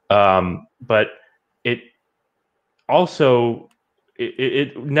 but it also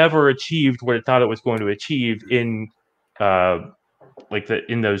it never achieved what it thought it was going to achieve in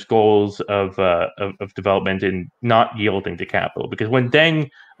in those goals of development and not yielding to capital. Because when Deng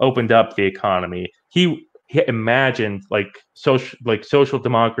opened up the economy, he imagined social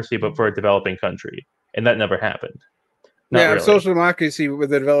democracy, but for a developing country, and that never happened. Not really. Social democracy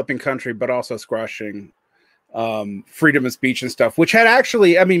with a developing country, but also squashing freedom of speech and stuff, which had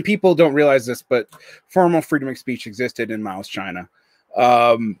actually, I mean, people don't realize this, but formal freedom of speech existed in Mao's China.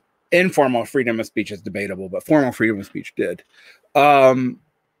 Informal freedom of speech is debatable, but formal freedom of speech did.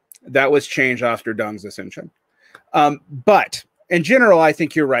 That was changed after Deng's ascension. But in general, I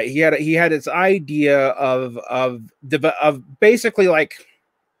think you're right. He had his idea of basically like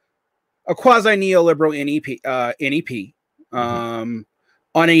a quasi neoliberal NEP.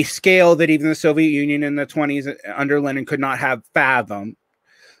 On a scale that even the Soviet Union in the 1920s under Lenin could not have fathomed.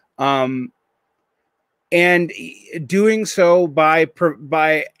 And doing so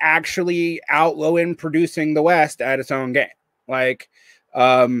by actually outlawing producing the West at its own game. And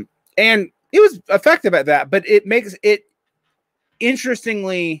it was effective at that, but it makes it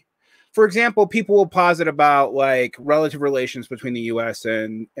interestingly, for example, people will posit about like relative relations between the US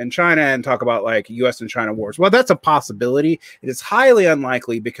and China and talk about like US and China wars. Well, that's a possibility. It is highly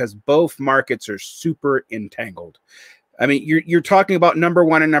unlikely because both markets are super entangled. I mean, you're talking about number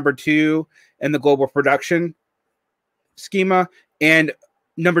one and number two in the global production schema, and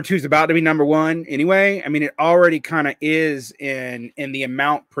number two is about to be number one anyway. I mean, it already kind of is in the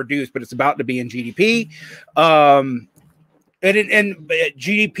amount produced, but it's about to be in GDP. And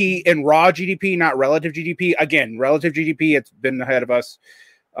GDP and raw GDP, not relative GDP. Again, relative GDP, it's been ahead of us.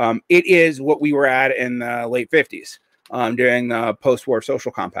 It is what we were at in the late 50s during the post-war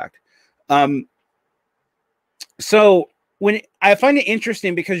social compact. So when I find it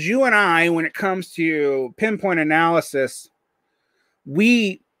interesting because you and I, when it comes to pinpoint analysis,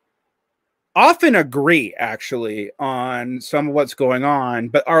 we often agree actually on some of what's going on,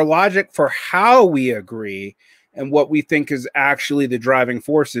 but our logic for how we agree and what we think is actually the driving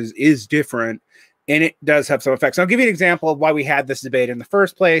forces is different, and it does have some effects. I'll give you an example of why we had this debate in the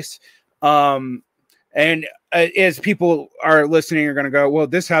first place. As people are listening, are going to go, well,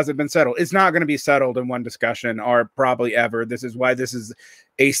 this hasn't been settled. It's not going to be settled in one discussion or probably ever. This is why this is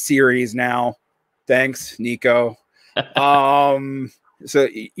a series now. Thanks, Nico. So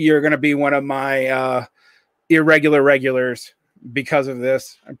you're going to be one of my irregular regulars because of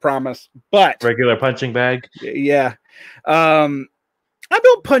this, I promise. But regular punching bag. Yeah. I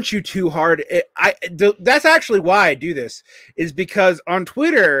don't punch you too hard. That's actually why I do this, is because on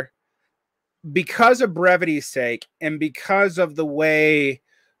Twitter, because of brevity's sake and because of the way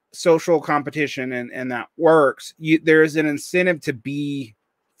social competition and that works, there is an incentive to be,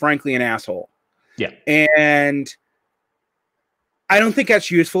 frankly, an asshole. Yeah. And I don't think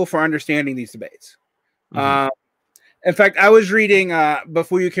that's useful for understanding these debates. In fact, I was reading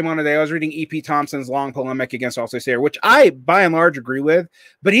before you came on today. I was reading E.P. Thompson's long polemic against Althusser, which I, by and large, agree with.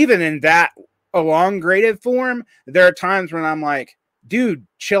 But even in that elongated form, there are times when I'm like, "Dude,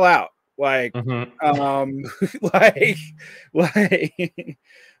 chill out!" Like, like, like,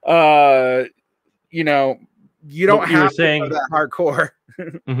 you know, you don't have to go that hardcore.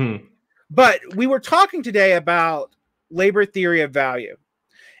 But we were talking today about labor theory of value,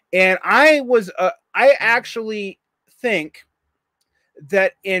 and I actually think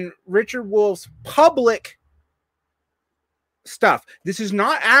that in Richard Wolff's public stuff, this is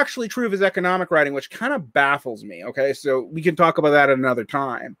not actually true of his economic writing, which kind of baffles me. Okay, so we can talk about that at another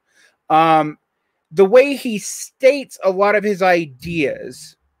time. The way he states a lot of his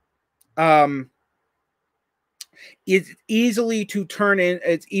ideas is easily to turn in.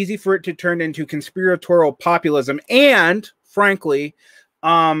 It's easy for it to turn into conspiratorial populism and, frankly,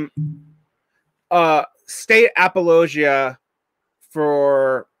 state apologia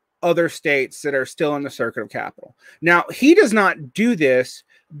for other states that are still in the circuit of capital. Now, he does not do this,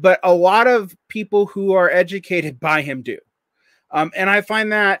 but a lot of people who are educated by him do. And I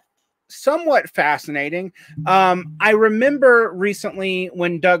find that somewhat fascinating. I remember recently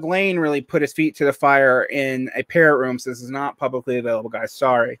when Doug Lane really put his feet to the fire in a parrot room. So this is not publicly available, guys.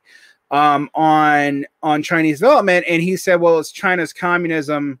 Sorry. On Chinese development. And he said, well, it's China's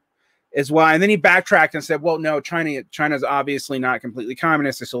communism is why. And then he backtracked and said, well, no, China's obviously not completely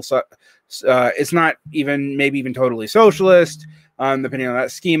communist. It's not maybe even totally socialist, depending on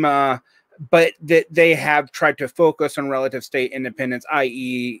that schema. But that they have tried to focus on relative state independence,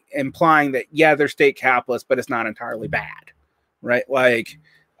 i.e., implying that, yeah, they're state capitalist, but it's not entirely bad, right? Like,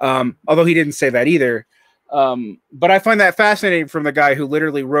 although he didn't say that either. But I find that fascinating from the guy who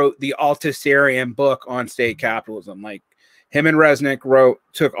literally wrote the Althusserian book on state capitalism. Like, him and Resnick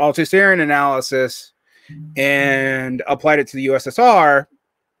took Althusserian analysis and applied it to the USSR,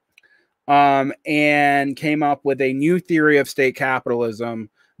 and came up with a new theory of state capitalism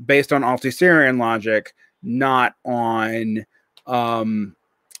based on Althusserian logic, not on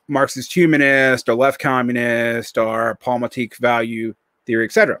Marxist humanist or left communist or Palmatique value theory,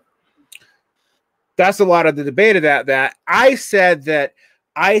 etc. That's a lot of the debate of that I said that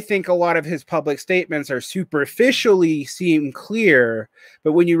I think a lot of his public statements are superficially seem clear,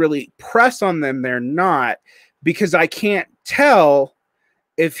 but when you really press on them, they're not, because I can't tell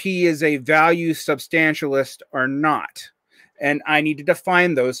if he is a value substantialist or not. And I need to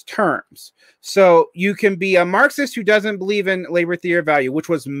define those terms. So you can be a Marxist who doesn't believe in labor theory of value, which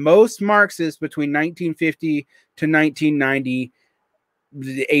was most Marxists between 1950 to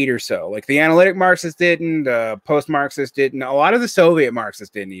 1998 or so. Like the analytic Marxists didn't, post-Marxists didn't. A lot of the Soviet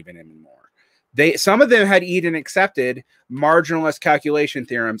Marxists didn't even anymore. Some of them had even accepted marginalist calculation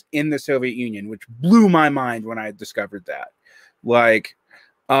theorems in the Soviet Union, which blew my mind when I discovered that. Like,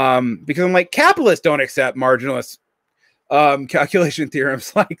 because I'm like, capitalists don't accept marginalist calculation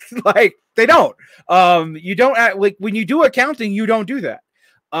theorems. Like they don't. You don't like when you do accounting, you don't do that.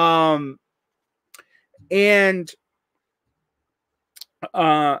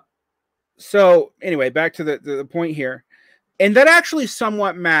 So anyway, back to the point here, and that actually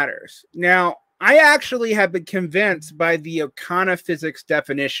somewhat matters. Now, I actually have been convinced by the econophysics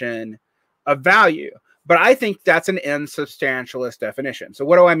definition of value, but I think that's an insubstantialist definition. So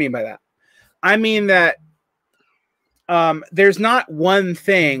what do I mean by that? I mean that there's not one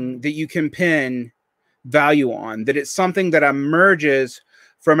thing that you can pin value on, that it's something that emerges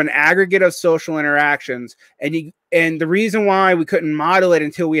from an aggregate of social interactions. And the reason why we couldn't model it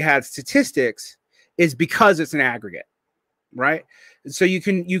until we had statistics is because it's an aggregate, right? So you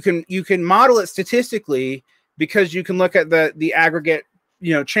can model it statistically because you can look at the aggregate,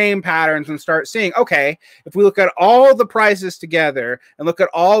 chain patterns and start seeing, okay, if we look at all the prices together and look at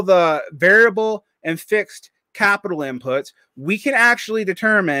all the variable and fixed capital inputs, we can actually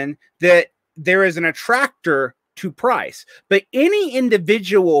determine that there is an attractor to price, but any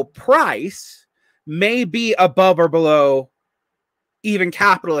individual price may be above or below even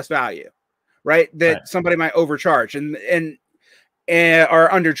capitalist value, right? That somebody might overcharge and or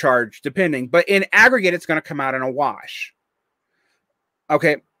undercharge, depending. But in aggregate, it's going to come out in a wash.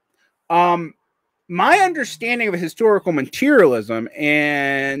 Okay. My understanding of historical materialism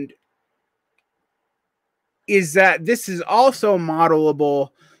is that this is also modelable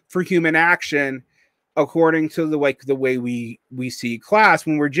for human action according to the way we see class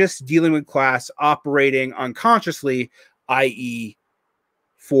when we're just dealing with class operating unconsciously, i.e.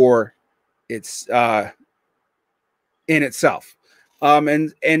 for its in itself.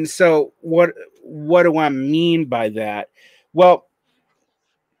 And so what do I mean by that? Well,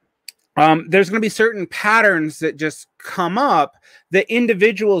 there's going to be certain patterns that just come up that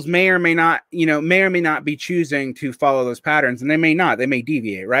individuals may or may not, may or may not be choosing to follow those patterns, and they may not. They may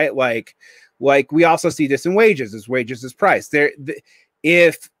deviate, right? Like we also see this in wages, as wages is price.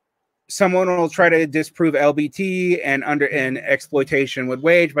 If someone will try to disprove LBT and exploitation with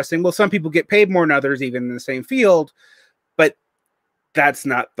wage by saying, well, some people get paid more than others, even in the same field, but that's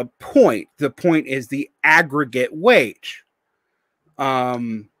not the point. The point is the aggregate wage.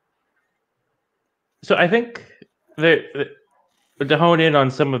 So I think that to hone in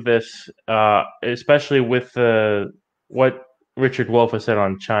on some of this, especially with what Richard Wolff has said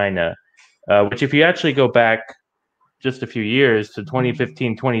on China, which if you actually go back just a few years to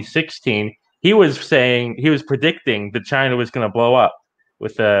 2015, 2016, he was predicting that China was going to blow up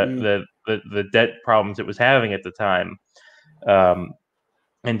with the debt problems it was having at the time,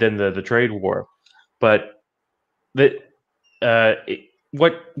 and then the trade war. But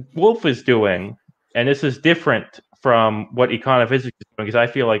what Wolff is doing, and this is different from what econophysics is doing, because I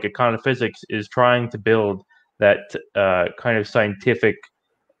feel like econophysics is trying to build that kind of scientific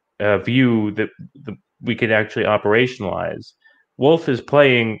view that we can actually operationalize. Wolff is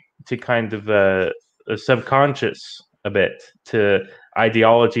playing to kind of a subconscious a bit, to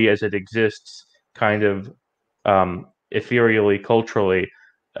ideology as it exists, kind of ethereally, culturally,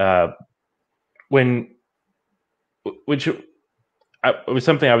 which it was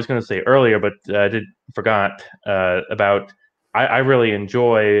something I was going to say earlier, but I forgot about. I really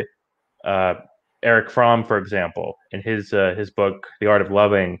enjoy Erich Fromm, for example, in his book The Art of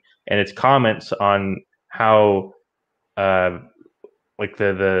Loving, and its comments on how like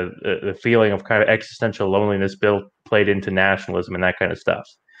the feeling of kind of existential loneliness played into nationalism and that kind of stuff.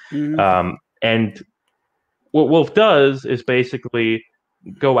 Mm-hmm. And what Wolff does is basically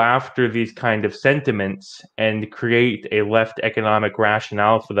go after these kind of sentiments and create a left economic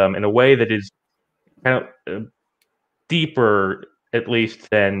rationale for them in a way that is kind of deeper, at least,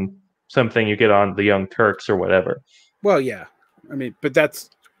 than something you get on the Young Turks or whatever. Well, yeah. I mean, but that's,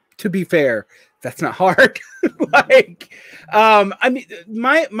 to be fair, that's not hard. Like, I mean,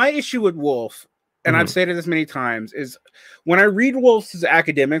 my issue with Wolff, and I've stated this many times, is when I read Wolff's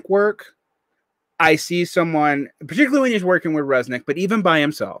academic work, I see someone, particularly when he's working with Resnick, but even by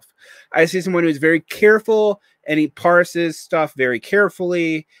himself, I see someone who's very careful and he parses stuff very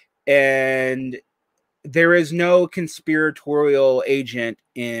carefully, and there is no conspiratorial agent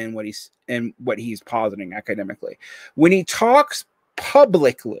in what he's positing academically. When he talks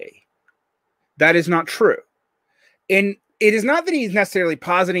publicly, that is not true. And it is not that he's necessarily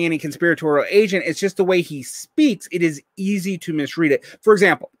positing any conspiratorial agent. It's just the way he speaks. It is easy to misread it. For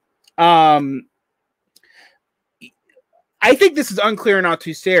example, I think this is unclear in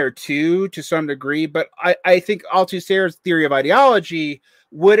Althusser too, to some degree, but I think Althusser's theory of ideology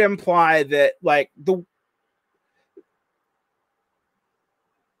would imply that, like,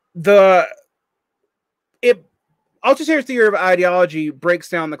 Althusser's theory of ideology breaks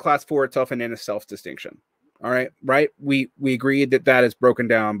down the class for itself and in a self distinction. All right, right? We agreed that is broken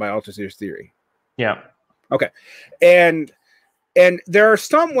down by Althusser's theory. Yeah. Okay, and there are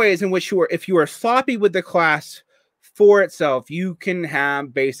some ways in which if you are sloppy with the class for itself, you can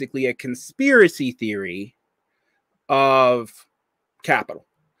have basically a conspiracy theory of capital.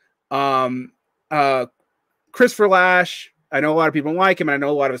 Christopher Lasch, I know a lot of people like him, and I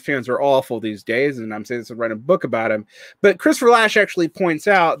know a lot of his fans are awful these days, and I'm saying this to write a book about him. But Christopher Lasch actually points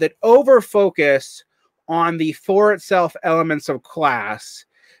out that over-focus on the for itself elements of class,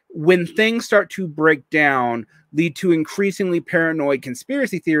 when things start to break down, lead to increasingly paranoid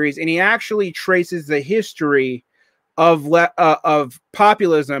conspiracy theories, and he actually traces the history of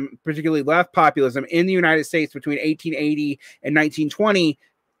populism, particularly left populism, in the United States between 1880 and 1920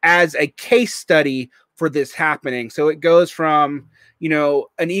 as a case study for this happening. So it goes from, an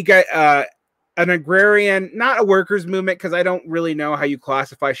agrarian, not a workers' movement, because I don't really know how you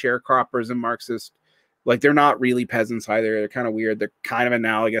classify sharecroppers and Marxists. Like, they're not really peasants either. They're kind of weird. They're kind of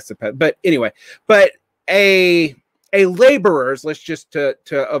analogous to peasants. But anyway, but a laborers, let's just to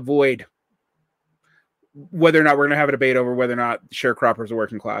avoid whether or not we're going to have a debate over whether or not sharecroppers are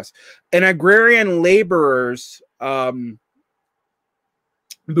working class. An agrarian laborers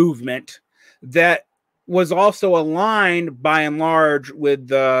movement that was also aligned by and large with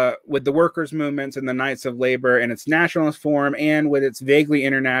the workers' movements and the Knights of Labor in its nationalist form, and with its vaguely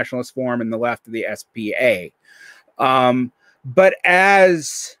internationalist form in the left of the SPA. But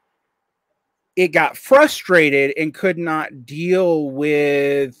as it got frustrated and could not deal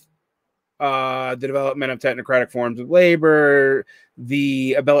with the development of technocratic forms of labor,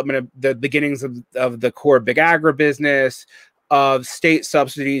 the development of the beginnings of the core big agribusiness, of state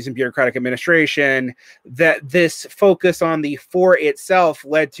subsidies and bureaucratic administration, that this focus on the for itself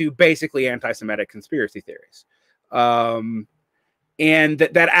led to basically anti-Semitic conspiracy theories. And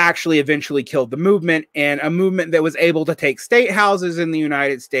that actually eventually killed the movement, and a movement that was able to take state houses in the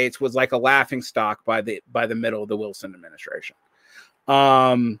United States was like a laughing stock by the middle of the Wilson administration.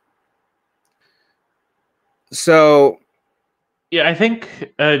 So yeah, I think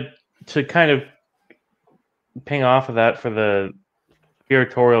to kind of ping off of that for the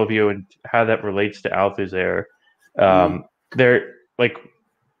curatorial view and how that relates to Althusser, they're like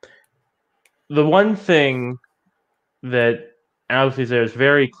the one thing that Althusser is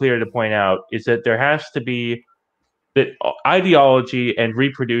very clear to point out is that there has to be that ideology and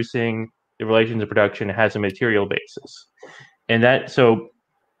reproducing the relations of production has a material basis. And that, so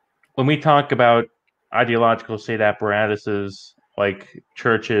when we talk about ideological state apparatuses like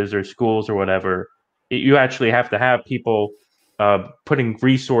churches or schools or whatever, you actually have to have people putting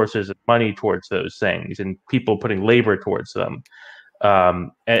resources and money towards those things and people putting labor towards them.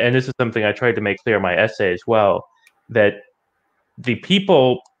 And this is something I tried to make clear in my essay as well, that the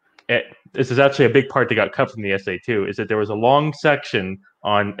people, this is actually a big part that got cut from the essay too, is that there was a long section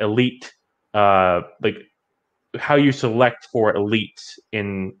on elite, like how you select for elites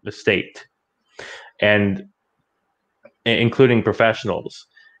in the state, and including professionals.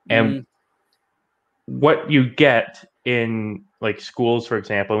 And what you get in like schools, for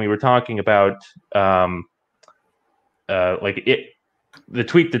example, and we were talking about the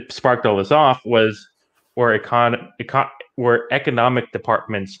tweet that sparked all this off was, were economic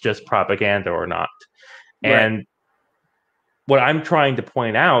departments just propaganda or not? Right. And what I'm trying to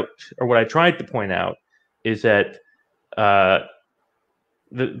point out, or what I tried to point out, is that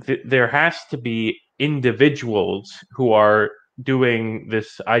there has to be individuals who are doing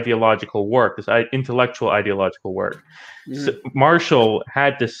this ideological work, this intellectual ideological work. So Marshall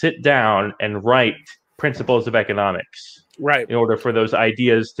had to sit down and write principles of economics, right, in order for those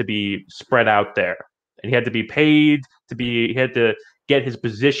ideas to be spread out there. And he had to be paid to be, he had to get his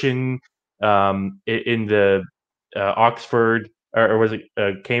position in the Oxford, or was it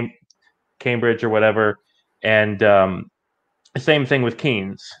Cambridge or whatever. And the same thing with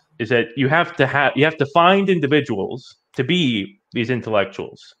Keynes, is that you have to find individuals to be these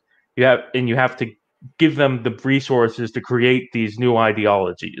intellectuals. You have to give them the resources to create these new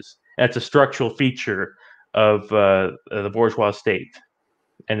ideologies. That's a structural feature of the bourgeois state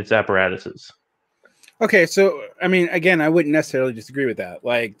and its apparatuses. Okay, so I mean, again, I wouldn't necessarily disagree with that.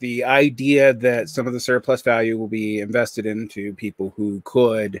 Like the idea that some of the surplus value will be invested into people who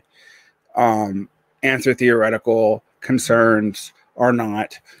could answer theoretical concerns or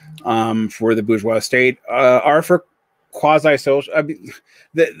not for the bourgeois state are for quasi-social. I mean,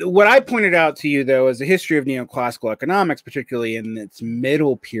 what I pointed out to you, though, is the history of neoclassical economics, particularly in its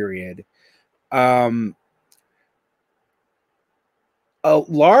middle period. A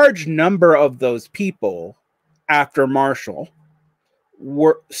large number of those people after Marshall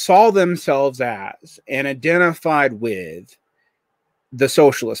saw themselves as and identified with the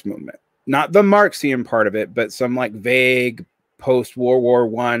socialist movement, not the Marxian part of it, but some like vague post-World War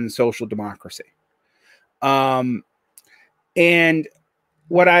I social democracy. And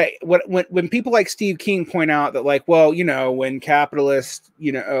when people like Steve King point out that, like, well, you know, when capitalists,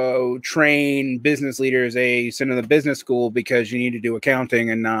 you know, train business leaders, they send them to the business school because you need to do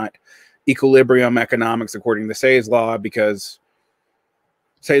accounting and not equilibrium economics according to Say's law, because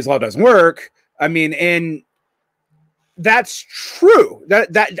Say's law doesn't work. I mean, and that's true.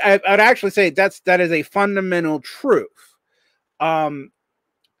 I'd actually say that is a fundamental truth.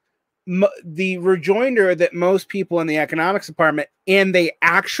 The rejoinder that most people in the economics department, and they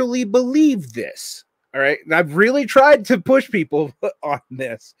actually believe this, all right, and I've really tried to push people on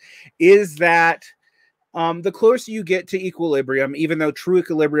this, is that the closer you get to equilibrium, even though true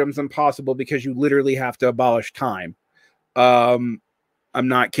equilibrium is impossible because you literally have to abolish time. I'm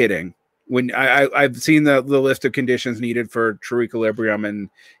not kidding. When I've seen the list of conditions needed for true equilibrium, and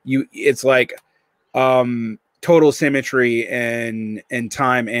it's like total symmetry and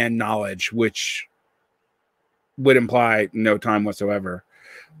time and knowledge, which would imply no time whatsoever.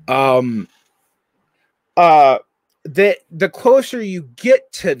 The closer you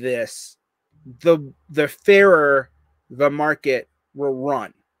get to this, the fairer the market will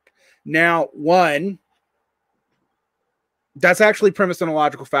run. Now, one, that's actually premised on a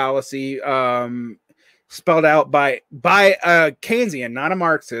logical fallacy, spelled out by a Keynesian, not a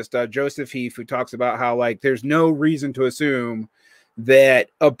Marxist, Joseph Heath, who talks about how, like, there's no reason to assume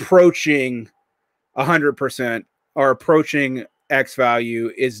that approaching 100% or approaching X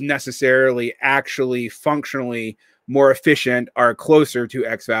value is necessarily actually functionally more efficient are closer to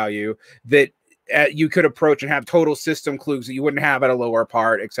X value that you could approach and have total system clues that you wouldn't have at a lower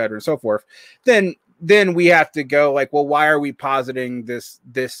part, et cetera, and so forth, then we have to go like, well, why are we positing this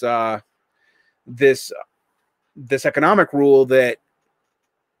economic rule that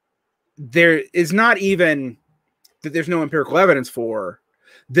there is not even, that there's no empirical evidence for?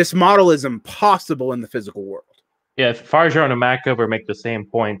 This model is impossible in the physical world. Yeah, Farjan and Mackover make the same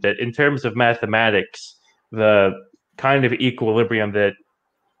point that in terms of mathematics, the kind of equilibrium that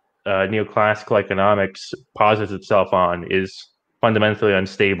neoclassical economics posits itself on is fundamentally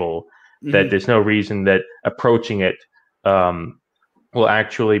unstable. Mm-hmm. That there's no reason that approaching it will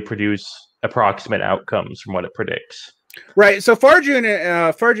actually produce approximate outcomes from what it predicts. Right. So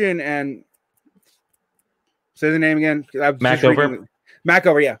Farjan and say the name again. Mackover.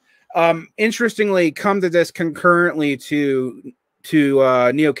 Mackover, yeah. Interestingly, come to this concurrently to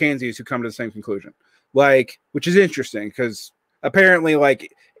neo-Keynesians who come to the same conclusion. Like, which is interesting because apparently,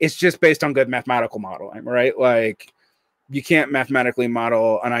 like, it's just based on good mathematical modeling, right? Like, you can't mathematically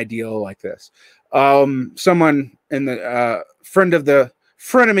model an ideal like this. Someone in the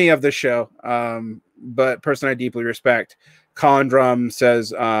frenemy of the show, but person I deeply respect, Colin Drum,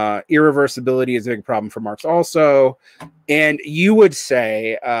 says irreversibility is a big problem for Marx also. And you would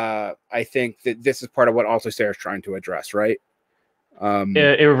say, I think that this is part of what Althusser is trying to address, right?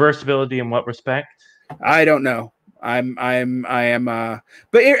 Irreversibility in what respect? I don't know. I am,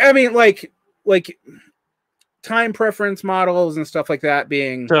 but I mean, like time preference models and stuff like that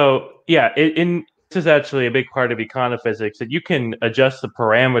being. So yeah, this is actually a big part of econophysics, that you can adjust the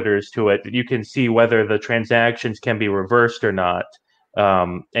parameters to it, that you can see whether the transactions can be reversed or not,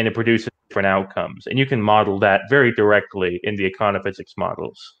 and it produces different outcomes. And you can model that very directly in the econophysics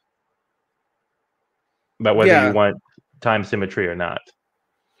models about whether you want time symmetry or not.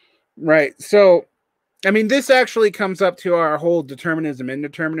 Right. So, I mean, this actually comes up to our whole determinism,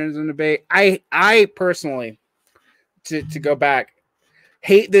 indeterminism debate. I personally, to go back,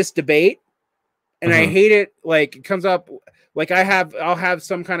 hate this debate. And I hate it, like, it comes up, like, I'll have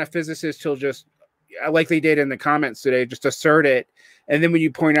some kind of physicist who'll just, like they did in the comments today, just assert it. And then when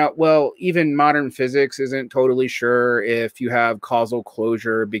you point out, well, even modern physics isn't totally sure if you have causal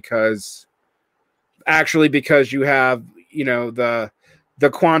closure because you have, you know, the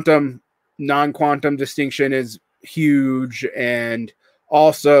quantum, non-quantum distinction is huge. And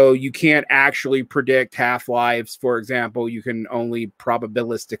also, you can't actually predict half-lives. For example, you can only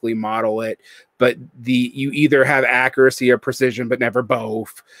probabilistically model it, but you either have accuracy or precision, but never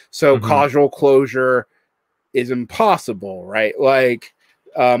both. So causal closure is impossible, right? Like,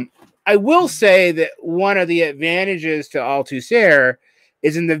 I will say that one of the advantages to Althusser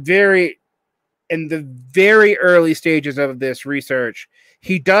is in the very early stages of this research,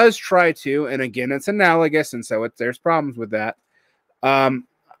 he does try to, and again, it's analogous, and so there's problems with that.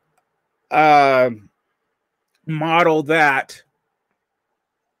 Model that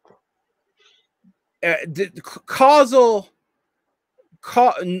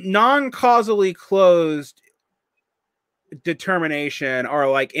non-causally closed determination, or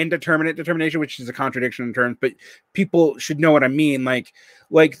like indeterminate determination, which is a contradiction in terms, but people should know what I mean. Like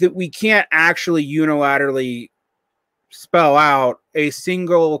that we can't actually unilaterally spell out a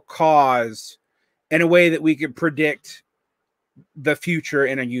single cause in a way that we could predict the future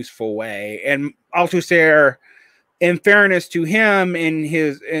in a useful way. And Althusser, in fairness to him,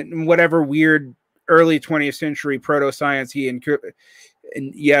 in whatever weird early 20th century proto-science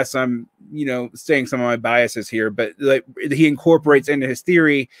and yes, I'm, you know, saying some of my biases here, but like he incorporates into his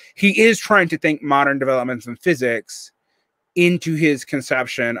theory, he is trying to think modern developments in physics into his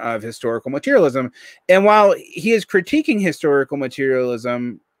conception of historical materialism. And while he is critiquing historical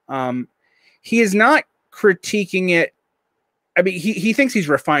materialism, he is not critiquing it. I mean, he thinks he's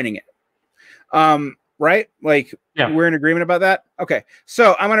refining it. Right? Like, yeah. We're in agreement about that? Okay.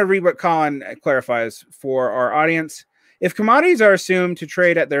 So I'm going to read what Colin clarifies for our audience. If commodities are assumed to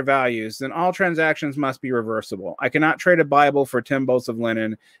trade at their values, then all transactions must be reversible. I cannot trade a Bible for 10 bolts of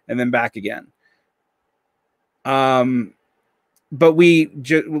linen and then back again. But we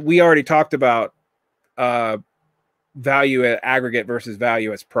already talked about value at aggregate versus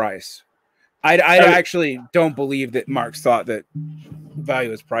value as price. I actually don't believe that Marx thought that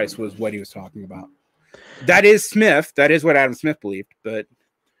value as price was what he was talking about. That is Smith. That is what Adam Smith believed. But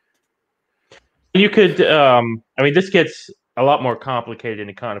you could, I mean, this gets a lot more complicated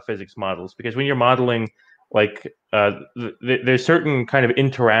in econophysics models, because when you're modeling, like, there's certain kind of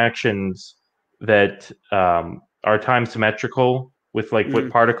interactions that are time symmetrical with, like,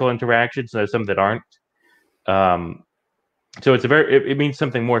 with particle interactions, and there's some that aren't. So it's it means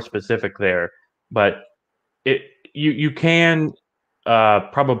something more specific there, but you can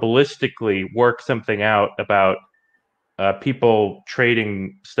probabilistically work something out about people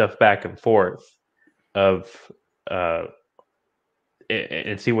trading stuff back and forth of uh,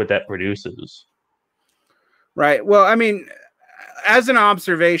 and see what that produces. Right. Well, I mean, as an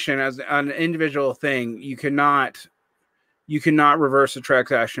observation, as an individual thing, you cannot reverse a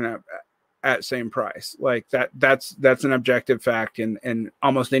transaction at same price. Like that's an objective fact in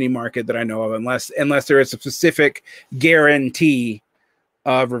almost any market that I know of, unless there is a specific guarantee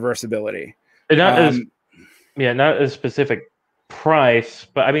of reversibility. And not a specific price,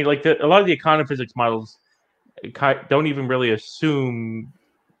 but I mean, like a lot of the economy physics models don't even really assume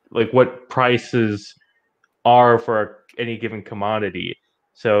like what prices are for any given commodity.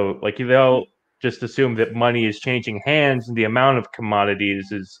 So like they'll just assume that money is changing hands and the amount of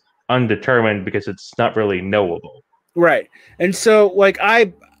commodities is undetermined because it's not really knowable. Right. And so like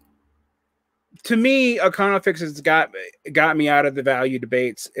to me, econometrics has got me out of the value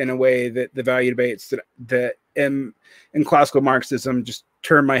debates in a way that the value debates that in classical Marxism just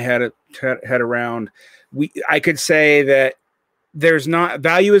turn my head around. I could say that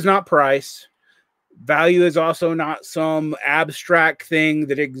value is not price. Value is also not some abstract thing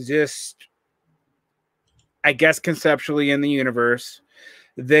that exists, I guess, conceptually in the universe.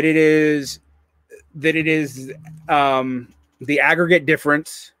 That it is the aggregate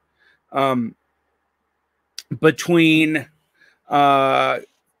difference between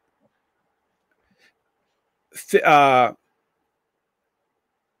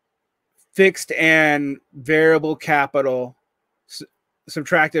fixed and variable capital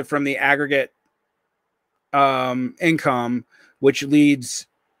subtracted from the aggregate income, which leads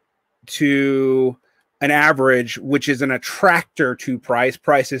to an average, which is an attractor to price.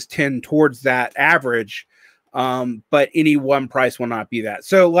 Prices tend towards that average, but any one price will not be that.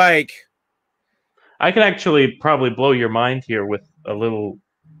 So, like, I can actually probably blow your mind here with a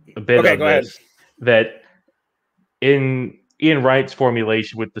bit of this. That in Ian Wright's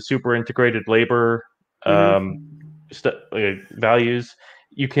formulation with the super integrated labor values,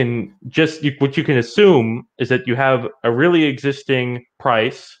 what you can assume is that you have a really existing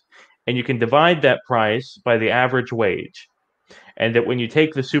price, and you can divide that price by the average wage, and that when you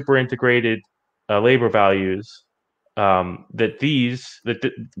take the super integrated labor values, what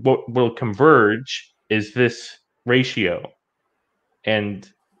will converge is this ratio,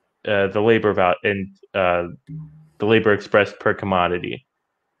 and the labor expressed per commodity.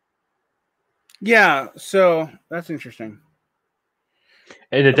 Yeah, so that's interesting.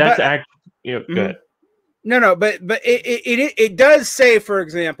 And that's go ahead. No, but it does say, for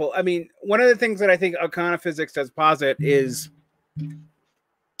example, I mean, one of the things that I think econophysics does posit is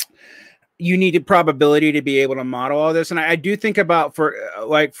you needed probability to be able to model all this. And I do think about,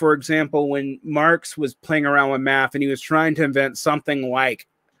 for example, when Marx was playing around with math and he was trying to invent something like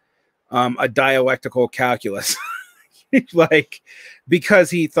a dialectical calculus, like,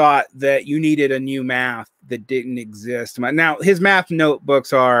 because he thought that you needed a new math that didn't exist. Now, his math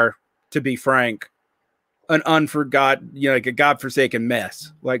notebooks are, to be frank, an like a godforsaken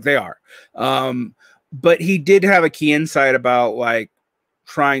mess. Like they are. But he did have a key insight about like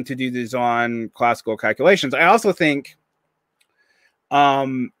trying to do this on classical calculations. I also think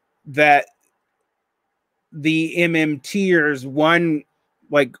that the MMTers, one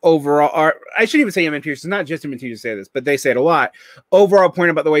like overall, I shouldn't even say MMTers, it's not just MMTers say this, but they say it a lot. Overall point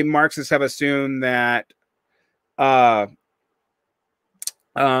about the way Marxists have assumed that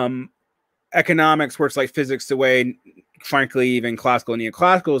economics works like physics the way, frankly, even classical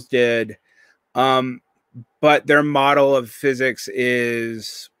neoclassicals did. But their model of physics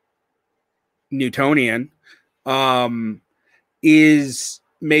is Newtonian, is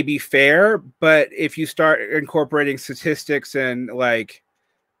maybe fair, but if you start incorporating statistics and like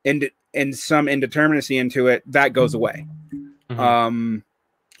and some indeterminacy into it, that goes away.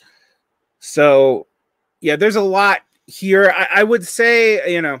 So yeah, there's a lot here. I would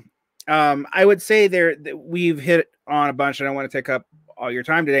say, I would say we've hit on a bunch, and I want to take up all your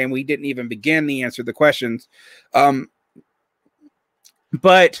time today, and we didn't even begin the answer to the questions. But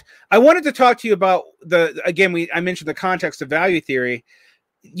I wanted to talk to you about I mentioned the context of value theory.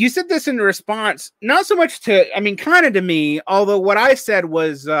 You said this in response, not so much to, I mean, kind of to me, although what I said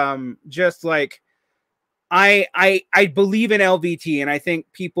was just like, I believe in LVT, and I think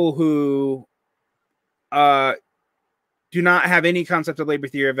people who do not have any concept of labor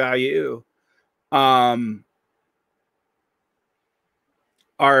theory of value are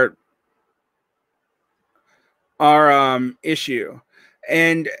issue,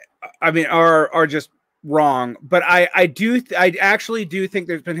 and I mean are just wrong. But I actually do think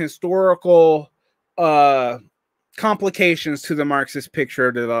there's been historical complications to the Marxist picture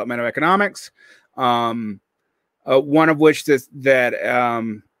of development of economics. One of which is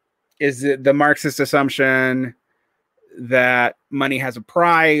the Marxist assumption that money has a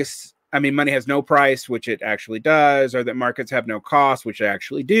price. I mean, money has no price, which it actually does, or that markets have no cost, which they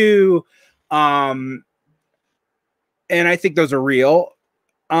actually do. And I think those are real.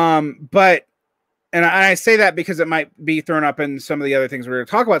 But I say that because it might be thrown up in some of the other things we're going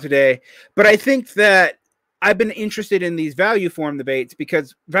to talk about today. But I think that I've been interested in these value form debates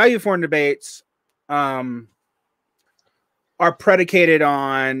because value form debates are predicated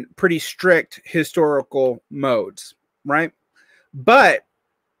on pretty strict historical modes, right? But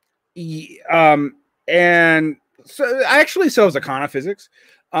and so actually, so is econophysics.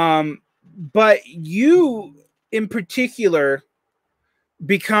 But you, in particular,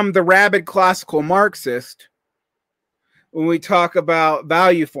 become the rabid classical Marxist when we talk about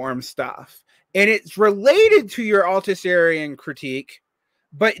value form stuff. And it's related to your Althusserian critique,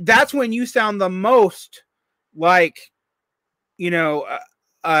 but that's when you sound the most like,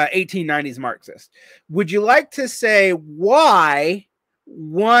 1890s Marxist. Would you like to say why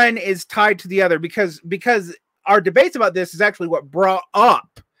one is tied to the other? Because our debates about this is actually what brought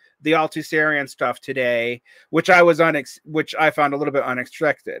up the Althusserian stuff today, which I found a little bit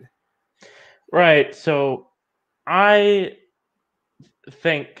unexpected. Right. So I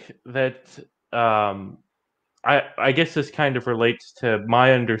think that I guess this kind of relates to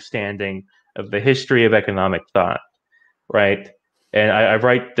my understanding of the history of economic thought, right? And I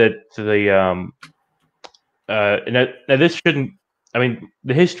write that now this shouldn't. I mean,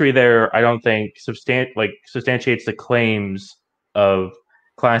 the history there, I don't think substantiates the claims of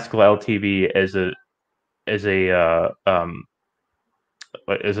classical LTV as a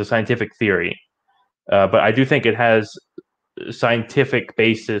scientific theory, but I do think it has scientific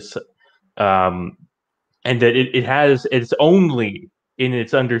basis, and that it's only in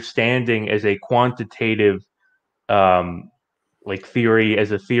its understanding as a quantitative theory,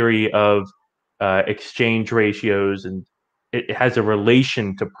 as a theory of exchange ratios, and it has a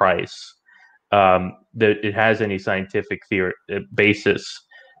relation to price, that it has any scientific theory basis.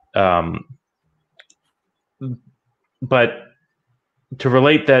 But to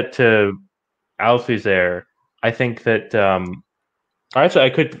relate that to Althusser, I think that actually I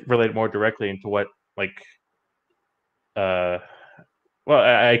could relate more directly into what I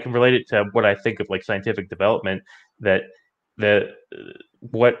can relate it to what I think of scientific development, that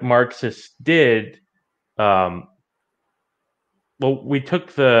what Marxists did. We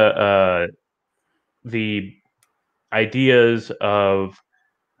took the ideas of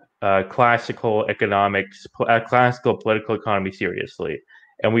classical economics, classical political economy seriously,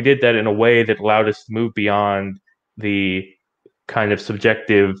 and we did that in a way that allowed us to move beyond the kind of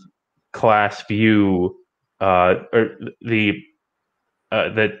subjective class view, or the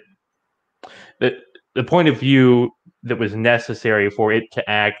point of view that was necessary for it to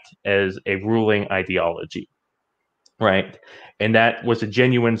act as a ruling ideology, right? And that was a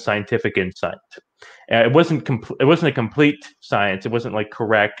genuine scientific insight. It wasn't a complete science. It wasn't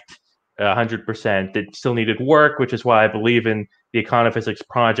correct 100%. It still needed work, which is why I believe in the Econophysics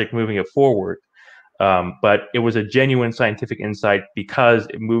project moving it forward. But it was a genuine scientific insight because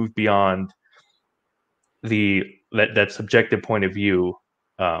it moved beyond that subjective point of view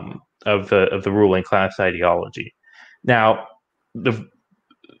of the ruling class ideology. Now, the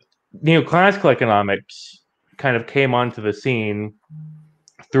neoclassical economics kind of came onto the scene,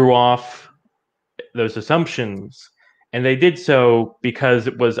 threw off those assumptions, and they did so because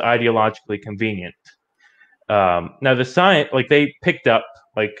it was ideologically convenient. Now, the science, they picked up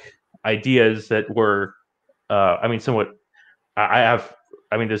ideas that were, somewhat.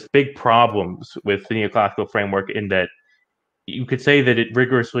 There's big problems with the neoclassical framework in that you could say that it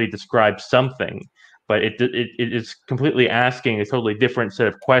rigorously describes something, but it is completely asking a totally different set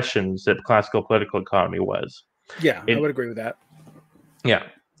of questions that classical political economy was. Yeah, I would agree with that. Yeah,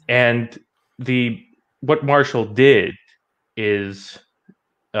 and what Marshall did is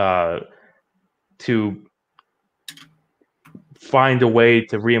to find a way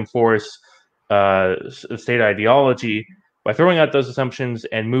to reinforce state ideology by throwing out those assumptions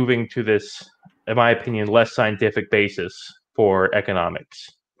and moving to this, in my opinion, less scientific basis for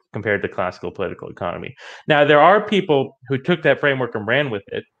economics compared to classical political economy. Now, there are people who took that framework and ran with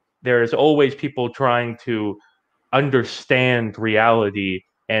it. There's always people trying to understand reality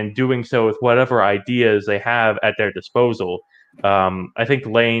and doing so with whatever ideas they have at their disposal. I think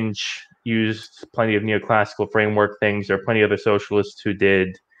Lange used plenty of neoclassical framework things. There are plenty of other socialists who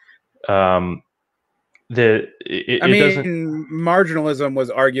did. Marginalism was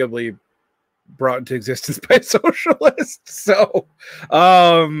arguably brought into existence by socialists. So,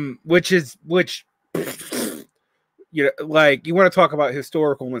 which you know, like, you want to talk about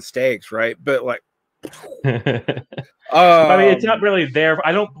historical mistakes, right? But like, I mean, it's not really there.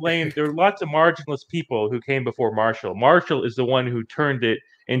 I don't blame. There are lots of marginalist people who came before Marshall. Marshall is the one who turned it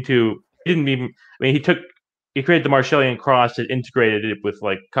into. He didn't even. I mean, he created the Marshallian cross and integrated it with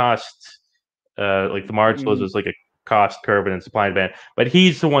like costs. Like the Marshalls was like a cost curve and supply and demand. But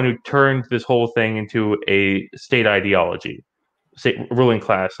he's the one who turned this whole thing into a state ideology, state ruling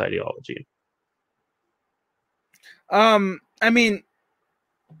class ideology. I mean,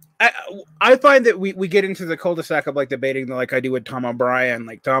 I find that we get into the cul-de-sac of like debating like I do with Tom O'Brien.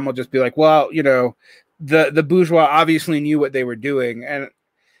 Like Tom will just be like, well, you know, the bourgeois obviously knew what they were doing. And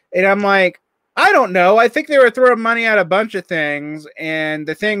I'm like, I don't know. I think they were throwing money at a bunch of things, and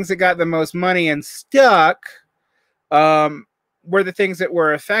the things that got the most money and stuck were the things that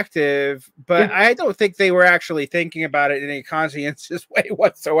were effective. But Yeah. I don't think they were actually thinking about it in a conscientious way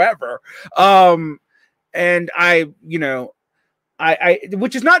whatsoever. And you know,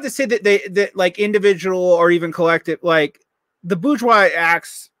 which is not to say that that like individual or even collective, like the bourgeois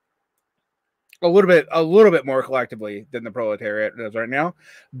acts a little bit more collectively than the proletariat does right now,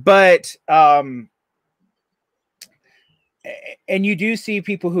 but and you do see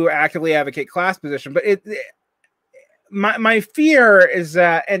people who actively advocate class position, but my fear is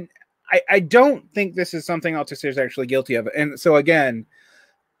that, and I don't think this is something Althusser is actually guilty of, and so again,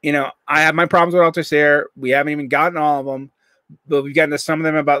 you know, I have my problems with Althusser. We haven't even gotten all of them, but we've gotten to some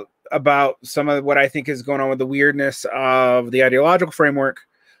of them about some of what I think is going on with the weirdness of the ideological framework.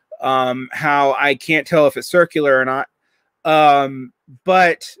 How I can't tell if it's circular or not.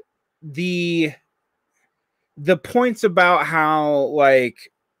 But the points about how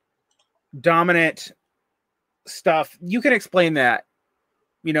like dominant stuff, you can explain that.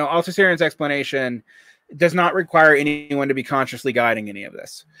 You know, Althusserian's explanation does not require anyone to be consciously guiding any of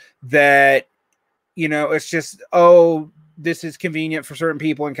this. That, you know, it's just, oh, this is convenient for certain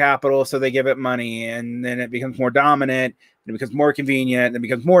people in capital, so they give it money, and then it becomes more dominant, and it becomes more convenient, and it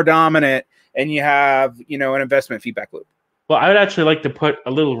becomes more dominant, and you have, you know, an investment feedback loop. Well, I would actually like to put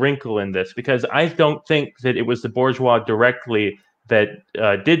a little wrinkle in this, because I don't think that it was the bourgeois directly that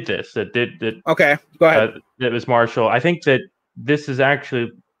did this. Okay, go ahead. That was Marshall. I think that this is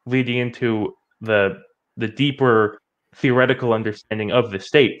actually leading into the deeper theoretical understanding of the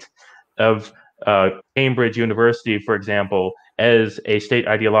state, of Cambridge University, for example, as a state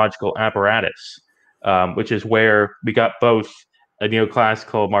ideological apparatus, which is where we got both a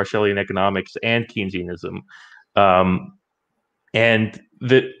neoclassical Marshallian economics and Keynesianism. And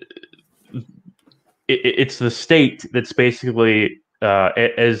it's the state that's basically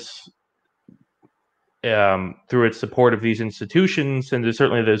as through its support of these institutions, and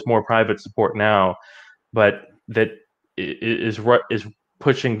there's more private support now, but that is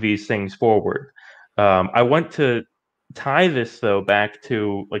pushing these things forward. I want to tie this though back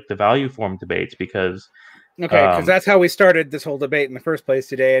to like the value form debates, because because that's how we started this whole debate in the first place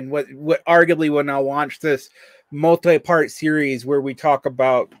today, and what arguably will now launch this multi-part series where we talk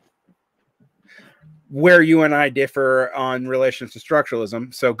about where you and I differ on relations to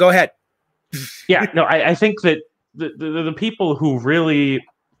structuralism. So go ahead. Yeah, no, I think that the people who really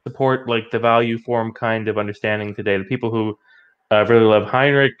support like the value form kind of understanding today, the people who really love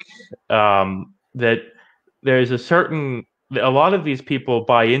Heinrich, that there's a lot of these people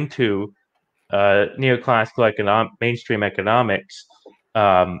buy into neoclassical mainstream economics,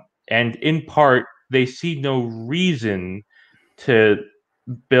 and in part they see no reason to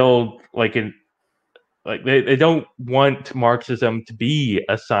build they don't want Marxism to be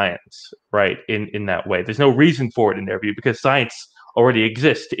a science, right? In that way, there's no reason for it in their view, because science already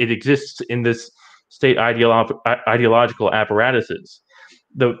exists. It exists in this state ideological apparatuses.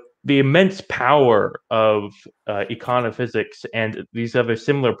 The immense power of econophysics and these other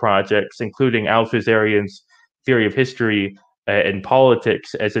similar projects, including Althusserian's theory of history and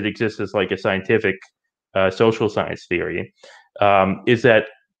politics as it exists as like a scientific social science theory, is that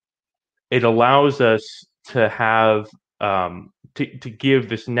it allows us to have to give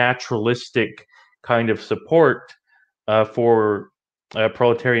this naturalistic kind of support for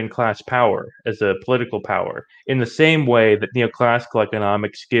proletarian class power as a political power, in the same way that neoclassical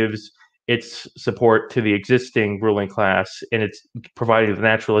economics gives its support to the existing ruling class, and it's providing the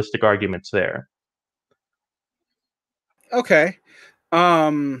naturalistic arguments there. Okay.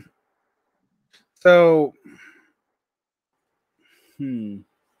 So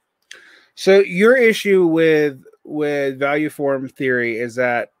So your issue with value form theory is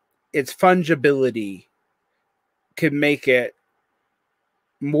that its fungibility could make it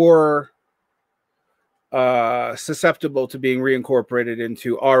more susceptible to being reincorporated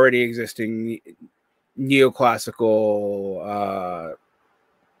into already existing neoclassical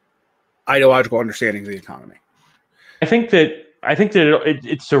ideological understandings of the economy. I think that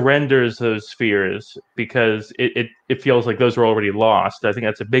it surrenders those fears because it feels like those are already lost. I think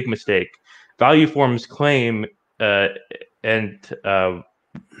that's a big mistake. Value forms claim, and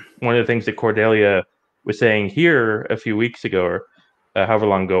one of the things that Cordelia was saying here a few weeks ago, or however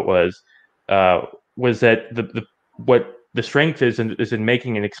long ago it was that what the strength is in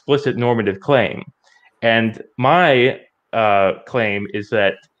making an explicit normative claim. And my claim is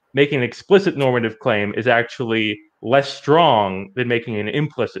that making an explicit normative claim is actually less strong than making an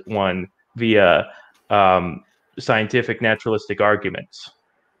implicit one via scientific naturalistic arguments.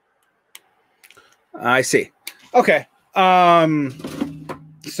 I see. Okay.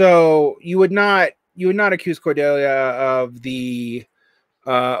 So you would not accuse Cordelia of the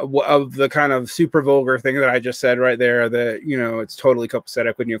kind of super vulgar thing that I just said right there, that, you know, it's totally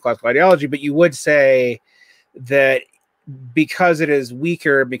copacetic with neoclassical ideology, but you would say that because it is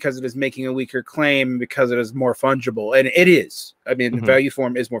weaker, because it is making a weaker claim, because it is more fungible, and it is. I mean, the value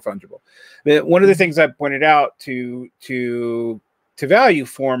form is more fungible. But one of the things I pointed out to value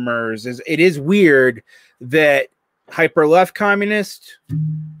formers is it is weird that hyper left communists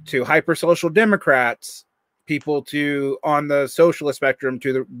to hyper social democrats, people to on the socialist spectrum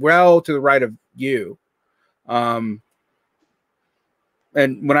to the right of you, and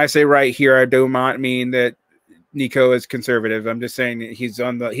when I say right here, I do not mean that Nico is conservative. I'm just saying that he's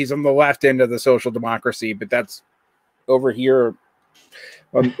on the left end of the social democracy, but that's over here.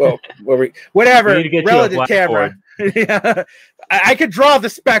 Whatever. Relative camera. Yeah, I could draw the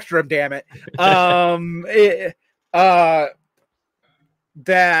spectrum. Damn it.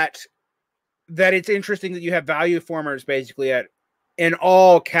 That it's interesting that you have value formers basically in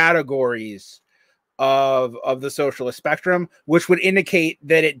all categories of the socialist spectrum, which would indicate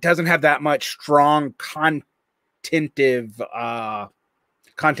that it doesn't have that much strong content. I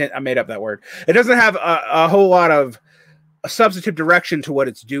made up that word. It doesn't have a whole lot of a substantive direction to what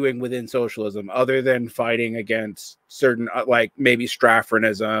it's doing within socialism, other than fighting against certain, like maybe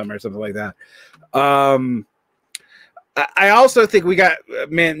Straffernism or something like that. I also think we got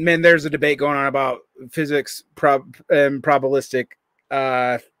man. There's a debate going on about physics and probabilistic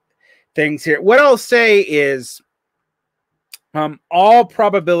things here. What I'll say is, all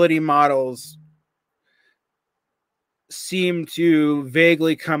probability models seem to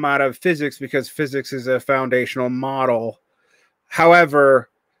vaguely come out of physics because physics is a foundational model. However,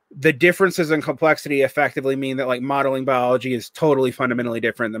 the differences in complexity effectively mean that, like, modeling biology is totally fundamentally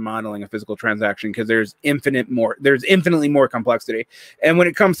different than modeling a physical transaction, because there's infinitely more complexity. And when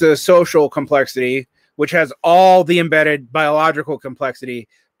it comes to social complexity, which has all the embedded biological complexity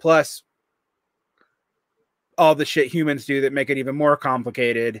plus all the shit humans do that make it even more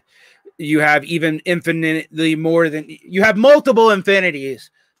complicated, you have even infinitely more than, you have multiple infinities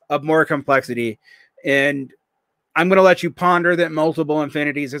of more complexity. And I'm going to let you ponder that multiple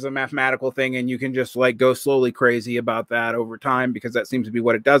infinities is a mathematical thing, and you can just like go slowly crazy about that over time, because that seems to be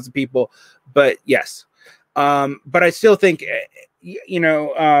what it does to people. But yes, but I still think, you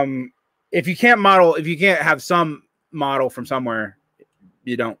know, if you can't have some model from somewhere,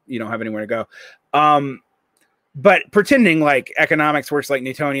 you don't have anywhere to go. But pretending like economics works like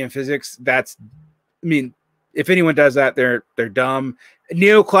Newtonian physics, I mean, if anyone does that, they're dumb.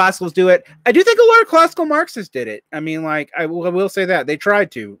 Neoclassicals do it. I do think a lot of classical Marxists did it. I mean, like, I will say that they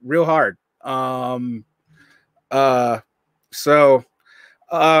tried to real hard. I'm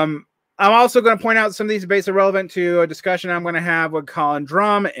also going to point out some of these debates are relevant to a discussion I'm going to have with Colin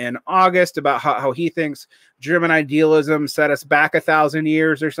Drum in August about how he thinks German idealism set us back 1,000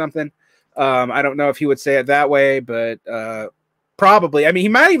 years or something. I don't know if he would say it that way, but probably. I mean, he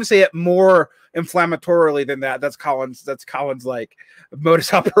might even say it more inflammatorily than that. That's Colin's like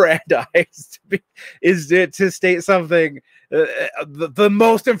modus operandi is to state something the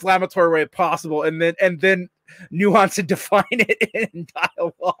most inflammatory way possible, and then nuance and define it in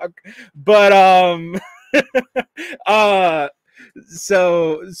dialogue. But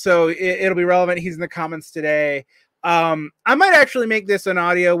so it'll be relevant. He's in the comments today. I might actually make this an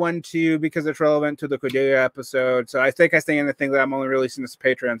audio one too, because it's relevant to the Cordelia episode. So I think in the thing that I'm only releasing this to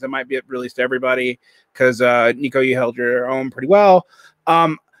patrons. It might be released to everybody, because Nico, you held your own pretty well.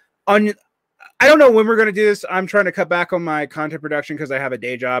 I don't know when we're going to do this. I'm trying to cut back on my content production because I have a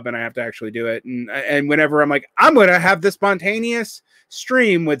day job and I have to actually do it. And whenever I'm like, I'm going to have the spontaneous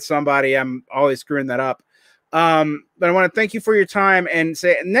stream with somebody, I'm always screwing that up. But I want to thank you for your time, and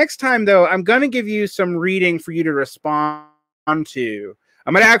say next time though, I'm going to give you some reading for you to respond to.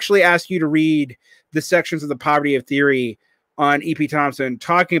 I'm going to actually ask you to read the sections of the poverty of theory on E.P. Thompson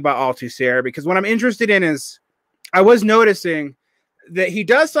talking about Althusser, because what I'm interested in is I was noticing that he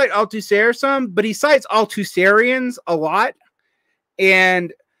does cite Althusser some, but he cites Althusserians a lot.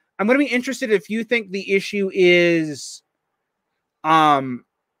 And I'm going to be interested if you think the issue is 70s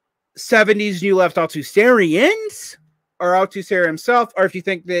New Left Althusserians or Althusser himself, or if you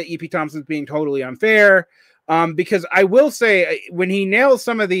think that E.P. Thompson's being totally unfair. Because I will say, when he nails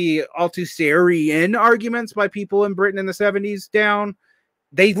some of the Althusserian arguments by people in Britain in the 70s down,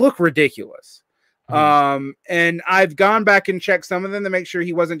 they look ridiculous. And I've gone back and checked some of them to make sure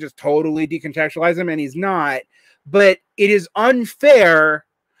he wasn't just totally decontextualizing them, and he's not. But it is unfair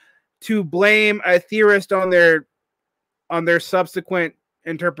to blame a theorist on their subsequent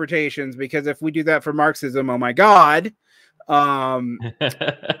interpretations, because if we do that for Marxism, oh my God. You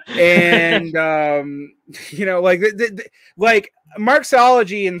know, like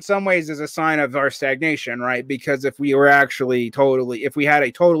Marxology in some ways is a sign of our stagnation, right? Because if we had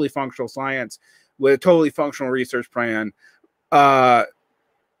a totally functional science with a totally functional research plan,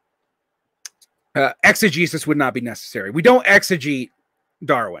 exegesis would not be necessary. We don't exegete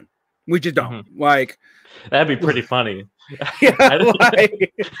Darwin. We just don't. Like, that'd be pretty funny. Yeah,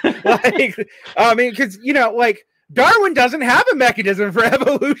 I mean, because, you know, like, Darwin doesn't have a mechanism for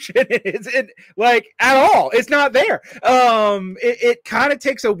evolution. Like, at all. It's not there. It kind of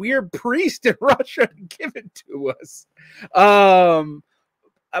takes a weird priest in Russia to give it to us.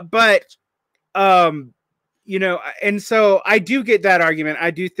 You know, and so I do get that argument.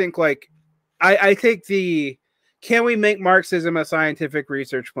 I do think, like, I think can we make Marxism a scientific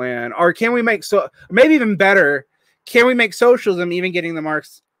research plan, or can we make maybe even better, can we make socialism, even getting the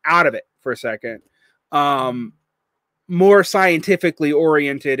Marx out of it for a second, more scientifically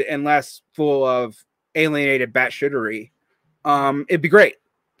oriented and less full of alienated batshittery? It'd be great.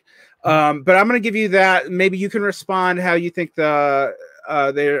 But I'm going to give you that. Maybe you can respond how you think they are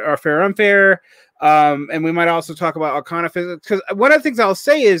fair or unfair. And we might also talk about econophysics, because one of the things I'll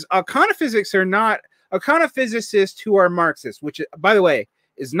say is econophysics are not econophysicists who are Marxists, which, by the way,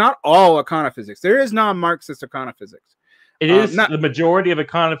 is not all econophysics. There is non-Marxist econophysics. It is the majority of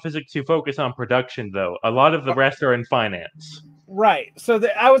econophysics who focus on production, though. A lot of the rest are in finance. Right. So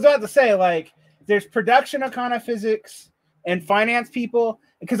I was about to say, like, there's production econophysics and finance people,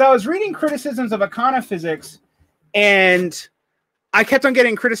 because I was reading criticisms of econophysics, and I kept on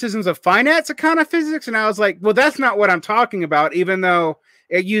getting criticisms of finance econophysics, and I was like, well, that's not what I'm talking about, even though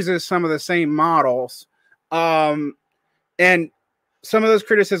it uses some of the same models. And some of those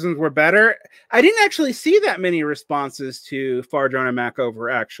criticisms were better. I didn't actually see that many responses to Fardron and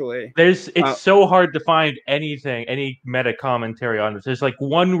Mackover, actually. It's so hard to find anything, any meta commentary on this. There's like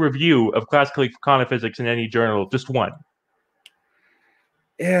one review of classical econophysics in any journal, just one.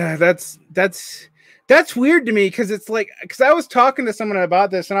 Yeah, that's weird to me, because I was talking to someone about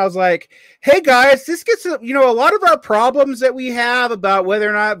this, and I was like, hey guys, this gets, you know, a lot of our problems that we have about whether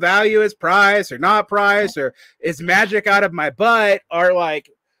or not value is price or not price, or is magic out of my butt, are like,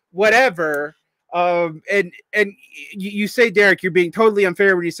 whatever. And you say, Derick, you're being totally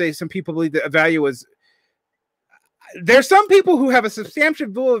unfair when you say some people believe that a value is, there's some people who have a substantial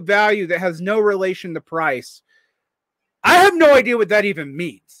view of value that has no relation to price. I have no idea what that even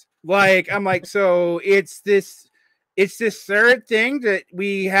means. Like, I'm like, so it's this third thing that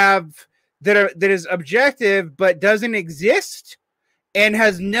we have that is objective but doesn't exist and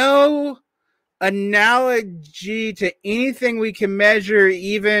has no analogy to anything we can measure,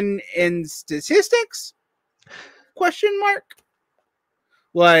 even in statistics? Question mark.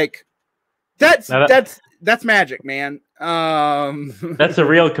 Like, that's magic, man. That's a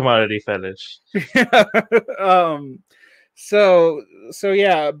real commodity fetish. So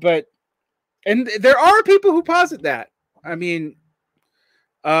yeah, but, and there are people who posit that. I mean,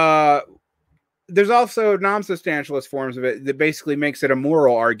 there's also non-substantialist forms of it that basically makes it a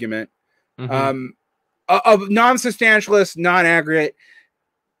moral argument. Of non-substantialist, non-aggregate,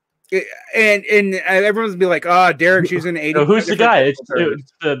 and everyone's be like, "Oh, Derick's using 80." So who's the guy? It's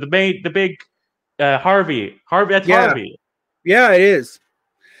the big Harvey. That's Harvey. Yeah, it is.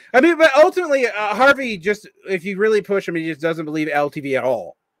 I mean, but ultimately, Harvey, just, if you really push him, he just doesn't believe LTV at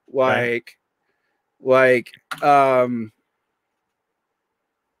all.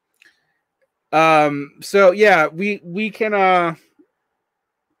 So yeah, we can,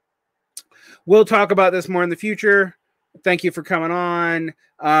 we'll talk about this more in the future. Thank you for coming on.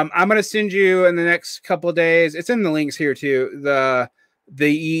 I'm going to send you in the next couple of days, it's in the links here too, the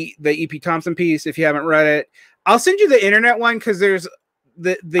E.P. Thompson piece, if you haven't read it. I'll send you the internet one, because there's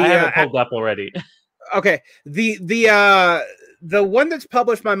I have it pulled up already. Okay. The one that's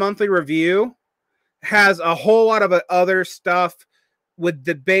published by Monthly Review, has a whole lot of other stuff with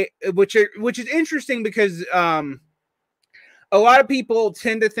debate, which is interesting because a lot of people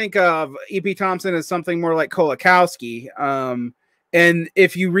tend to think of E.P. Thompson as something more like Kolakowski. And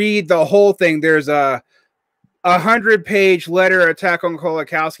if you read the whole thing, there's a 100-page letter attack on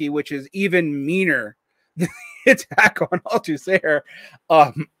Kolakowski, which is even meaner than the attack on Althusser.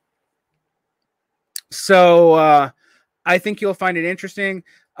 So I think you'll find it interesting.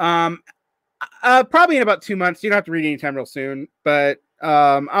 Probably in about 2 months. You don't have to read anytime real soon, but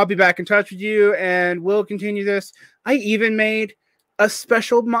I'll be back in touch with you and we'll continue this. I even made a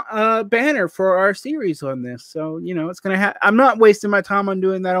special banner for our series on this. So, you know, it's going to I'm not wasting my time on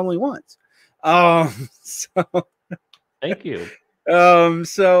doing that only once. So thank you.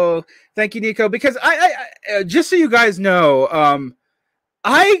 So thank you, Nico, because I just so you guys know,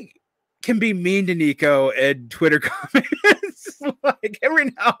 I can be mean to Nico in Twitter comments. Like every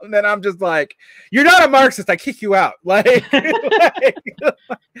now and then I'm just like, you're not a Marxist, I kick you out. Like,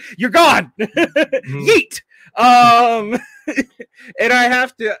 you're gone. Yeet. And I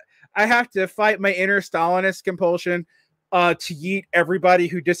have to fight my inner Stalinist compulsion to yeet everybody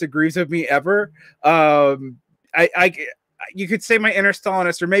who disagrees with me ever. You could say my inner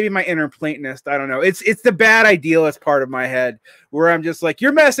Stalinist or maybe my inner Platonist. I don't know. It's the bad idealist part of my head where I'm just like,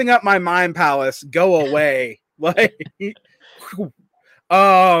 you're messing up my mind palace. Go away. Like,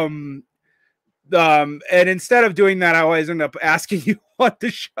 and instead of doing that, I always end up asking you on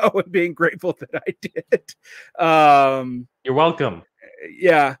the show and being grateful that I did. You're welcome.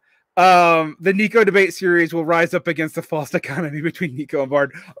 Yeah. The Nico debate series will rise up against the false dichotomy between Nico and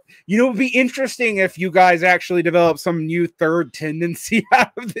Varn. You know, it would be interesting if you guys actually develop some new third tendency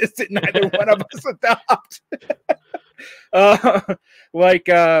out of this that neither one of us adopt. Like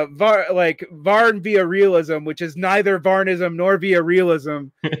Varn via realism, which is neither Varnism nor via realism.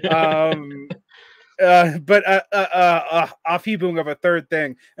 But Aufhebung of a third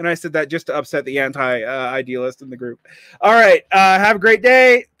thing. And I said that just to upset the anti-idealist in the group. All right. Have a great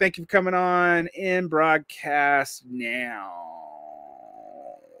day. Thank you for coming on in broadcast now.